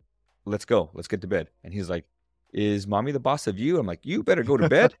 let's go. Let's get to bed. And he's like, is Mommy the boss of you? I'm like, you better go to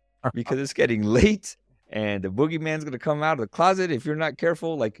bed because it's getting late and the boogeyman's going to come out of the closet if you're not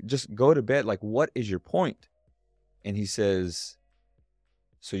careful. Like, just go to bed. Like, what is your point? And he says,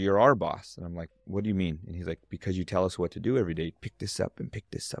 so you're our boss. And I'm like, what do you mean? And he's like, because you tell us what to do every day. Pick this up and pick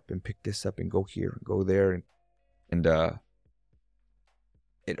this up and pick this up and go here and go there. And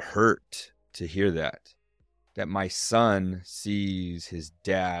it hurt to hear that my son sees his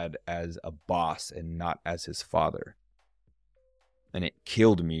dad as a boss and not as his father. And it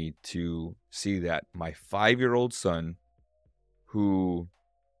killed me to see that my 5-year-old son, who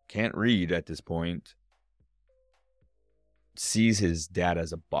can't read at this point, sees his dad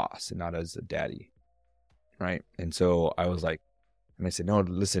as a boss and not as a daddy, right? And so I was like, and I said, no,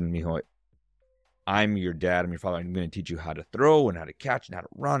 listen, mijo, I'm your dad, I'm your father, I'm going to teach you how to throw and how to catch and how to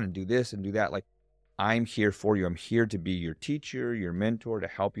run and do this and do that. Like, I'm here for you. I'm here to be your teacher, your mentor, to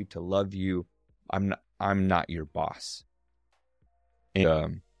help you, to love you. I'm not your boss.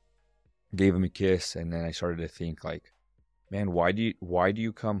 And gave him a kiss, and then I started to think, like, man, why do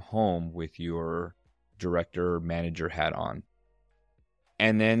you come home with your director manager hat on?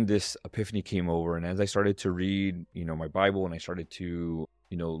 And then this epiphany came over, and as I started to read, my Bible, and I started to,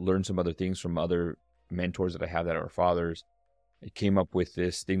 learn some other things from other mentors that I have that are fathers, I came up with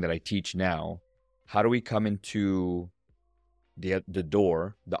this thing that I teach now. How do we come into the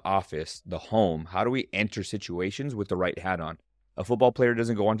door, the office, the home? How do we enter situations with the right hat on? A football player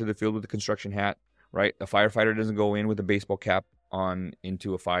doesn't go onto the field with a construction hat, right? A firefighter doesn't go in with a baseball cap on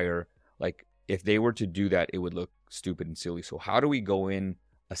into a fire. Like, if they were to do that, it would look stupid and silly. So how do we go in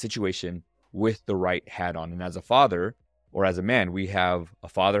a situation with the right hat on? And as a father or as a man, we have a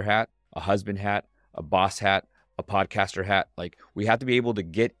father hat, a husband hat, a boss hat, a podcaster hat. Like, we have to be able to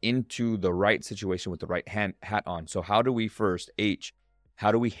get into the right situation with the right hat on. So how do we first,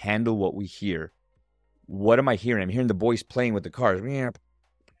 how do we handle what we hear? What am I hearing? I'm hearing the boys playing with the cars.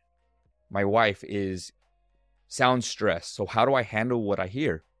 My wife sounds stressed. So how do I handle what I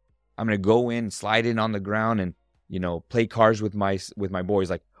hear? I'm going to go in, slide in on the ground and, play cars with my boys.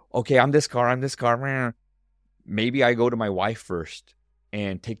 Like, okay, I'm this car. Maybe I go to my wife first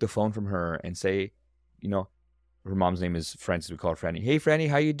and take the phone from her and say, her mom's name is Frances. We call her Franny. Hey, Franny,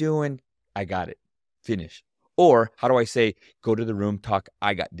 how you doing? I got it. Finish. Or how do I say, go to the room, talk,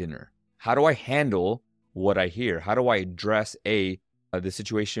 I got dinner? How do I handle what I hear? How do I address the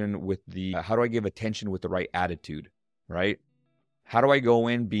situation with how do I give attention with the right attitude, right? How do I go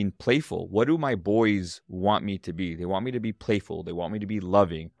in being playful? What do my boys want me to be? They want me to be playful. They want me to be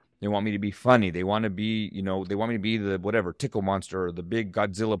loving. They want me to be funny. They want to be, they want me to be the whatever, tickle monster or the big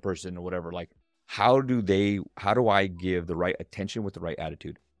Godzilla person or whatever. Like, how do I give the right attention with the right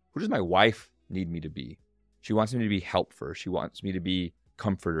attitude? Who does my wife need me to be? She wants me to be helper. She wants me to be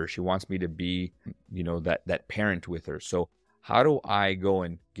comforter. She wants me to be, that parent with her. So how do I go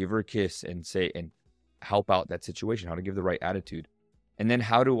and give her a kiss and say, and help out that situation? How to give the right attitude? And then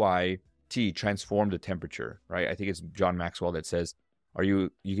how do I transform the temperature, right? I think it's John Maxwell that says, you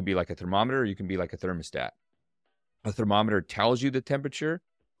can be like a thermometer, or you can be like a thermostat. A thermometer tells you the temperature,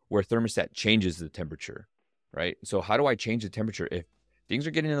 where a thermostat changes the temperature, right? So how do I change the temperature? If things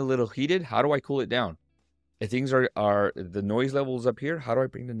are getting a little heated, how do I cool it down? If things are the noise levels up here, how do I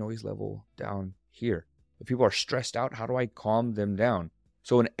bring the noise level down here? If people are stressed out, how do I calm them down?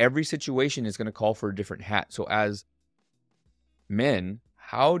 So in every situation, it's going to call for a different hat. So as men,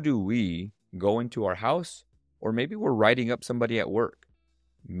 how do we go into our house? Or maybe we're writing up somebody at work.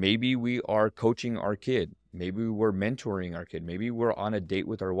 Maybe we are coaching our kid. Maybe we're mentoring our kid. Maybe we're on a date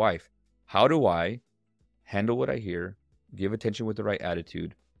with our wife. How do I handle what I hear, give attention with the right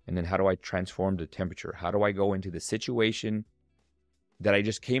attitude, and then how do I transform the temperature? How do I go into the situation that I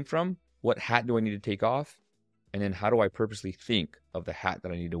just came from? What hat do I need to take off? And then how do I purposely think of the hat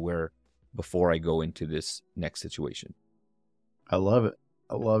that I need to wear before I go into this next situation? I love it.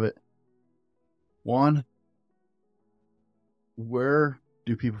 I love it. Juan, where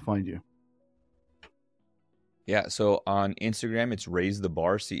do people find you? Yeah, so on Instagram, it's Raise the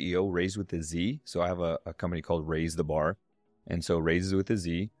Bar CEO, Raise with a Z. So I have a company called Raise the Bar. And so Raise is with a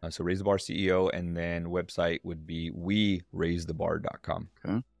Z. So Raise the Bar CEO, and then website would be weraisethebar.com.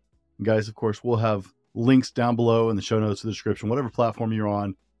 Okay. Guys, of course, we'll have links down below in the show notes, the description, whatever platform you're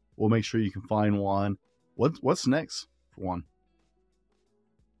on. We'll make sure you can find Juan. What's next for Juan?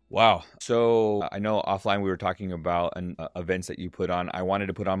 Wow. So I know offline we were talking about events that you put on. I wanted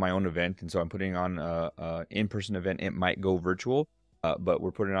to put on my own event, and so I'm putting on an in-person event. It might go virtual, but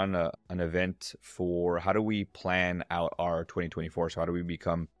we're putting on an event for how do we plan out our 2024. So how do we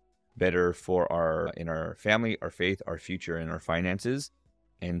become better for our family, our faith, our future, and our finances.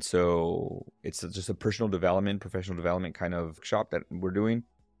 And so it's just a personal development, professional development kind of shop that we're doing.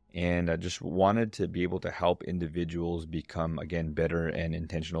 And I just wanted to be able to help individuals become, again, better and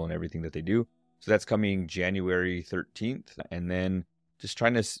intentional in everything that they do. So that's coming January 13th. And then just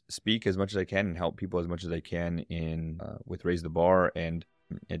trying to speak as much as I can and help people as much as I can with Raise the Bar and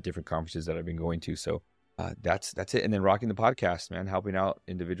at different conferences that I've been going to. So that's it. And then rocking the podcast, man, helping out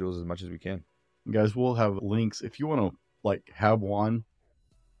individuals as much as we can. Guys, we'll have links if you want to have Juan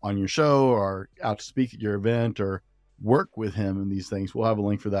on your show or out to speak at your event or work with him in these things. We'll have a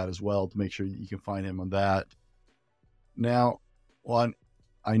link for that as well to make sure you can find him on that. Now, Juan,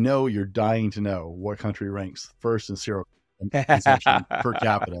 I know you're dying to know what country ranks first in cereal consumption per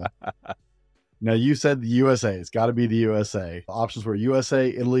capita. Now, you said the USA. It's got to be the USA. The options were USA,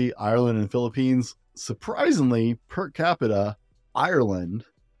 Italy, Ireland, and Philippines. Surprisingly, per capita, Ireland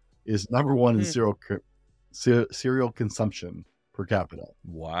is number one in cereal consumption per capita.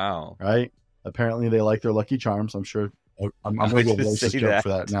 Wow. Right? Apparently, they like their Lucky Charms. I'm sure. I'm going to go racist joke for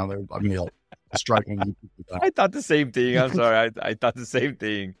that. Now, I'm going to strike on you. I thought the same thing. I'm sorry. I thought the same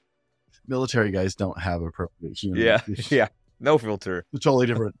thing. Military guys don't have appropriate humor. Yeah. No filter. It's totally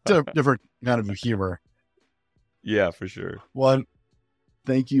different kind of humor. Yeah, for sure. One,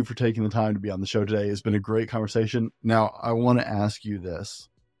 thank you for taking the time to be on the show today. It's been a great conversation. Now, I want to ask you this.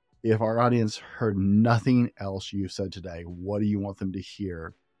 If our audience heard nothing else you've said today, what do you want them to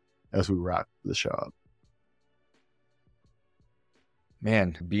hear as we wrap the show up?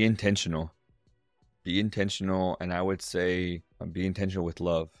 Man, be intentional. Be intentional, and I would say be intentional with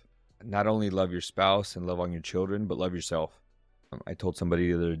love. Not only love your spouse and love on your children, but love yourself. I told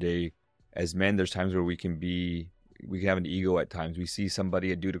somebody the other day, as men, there's times where we can have an ego at times. We see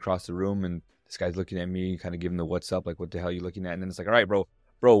somebody, a dude across the room, and this guy's looking at me, kind of giving the what's up, like, what the hell are you looking at? And then it's like, all right, bro,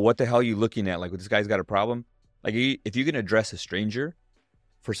 what the hell are you looking at? Like, this guy's got a problem? Like, if you can address a stranger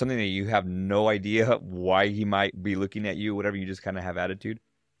for something that you have no idea why he might be looking at you, whatever, you just kind of have attitude.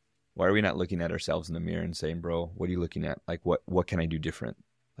 Why are we not looking at ourselves in the mirror and saying, bro, what are you looking at? Like, what can I do different?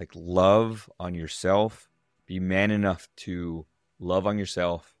 Like, love on yourself. Be man enough to love on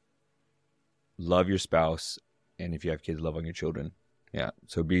yourself, love your spouse, and if you have kids, love on your children. Yeah.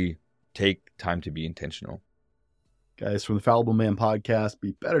 So take time to be intentional. Guys, from the Fallible Man podcast,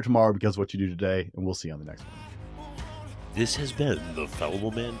 be better tomorrow because of what you do today, and we'll see you on the next one. This has been the Fallible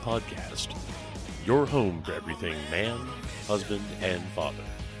Man podcast, your home for everything man, husband, and father.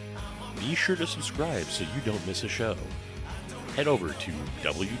 Be sure to subscribe so you don't miss a show. Head over to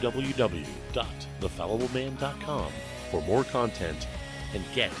www.thefallibleman.com for more content and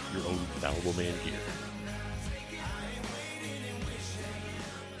get your own Fallible Man gear.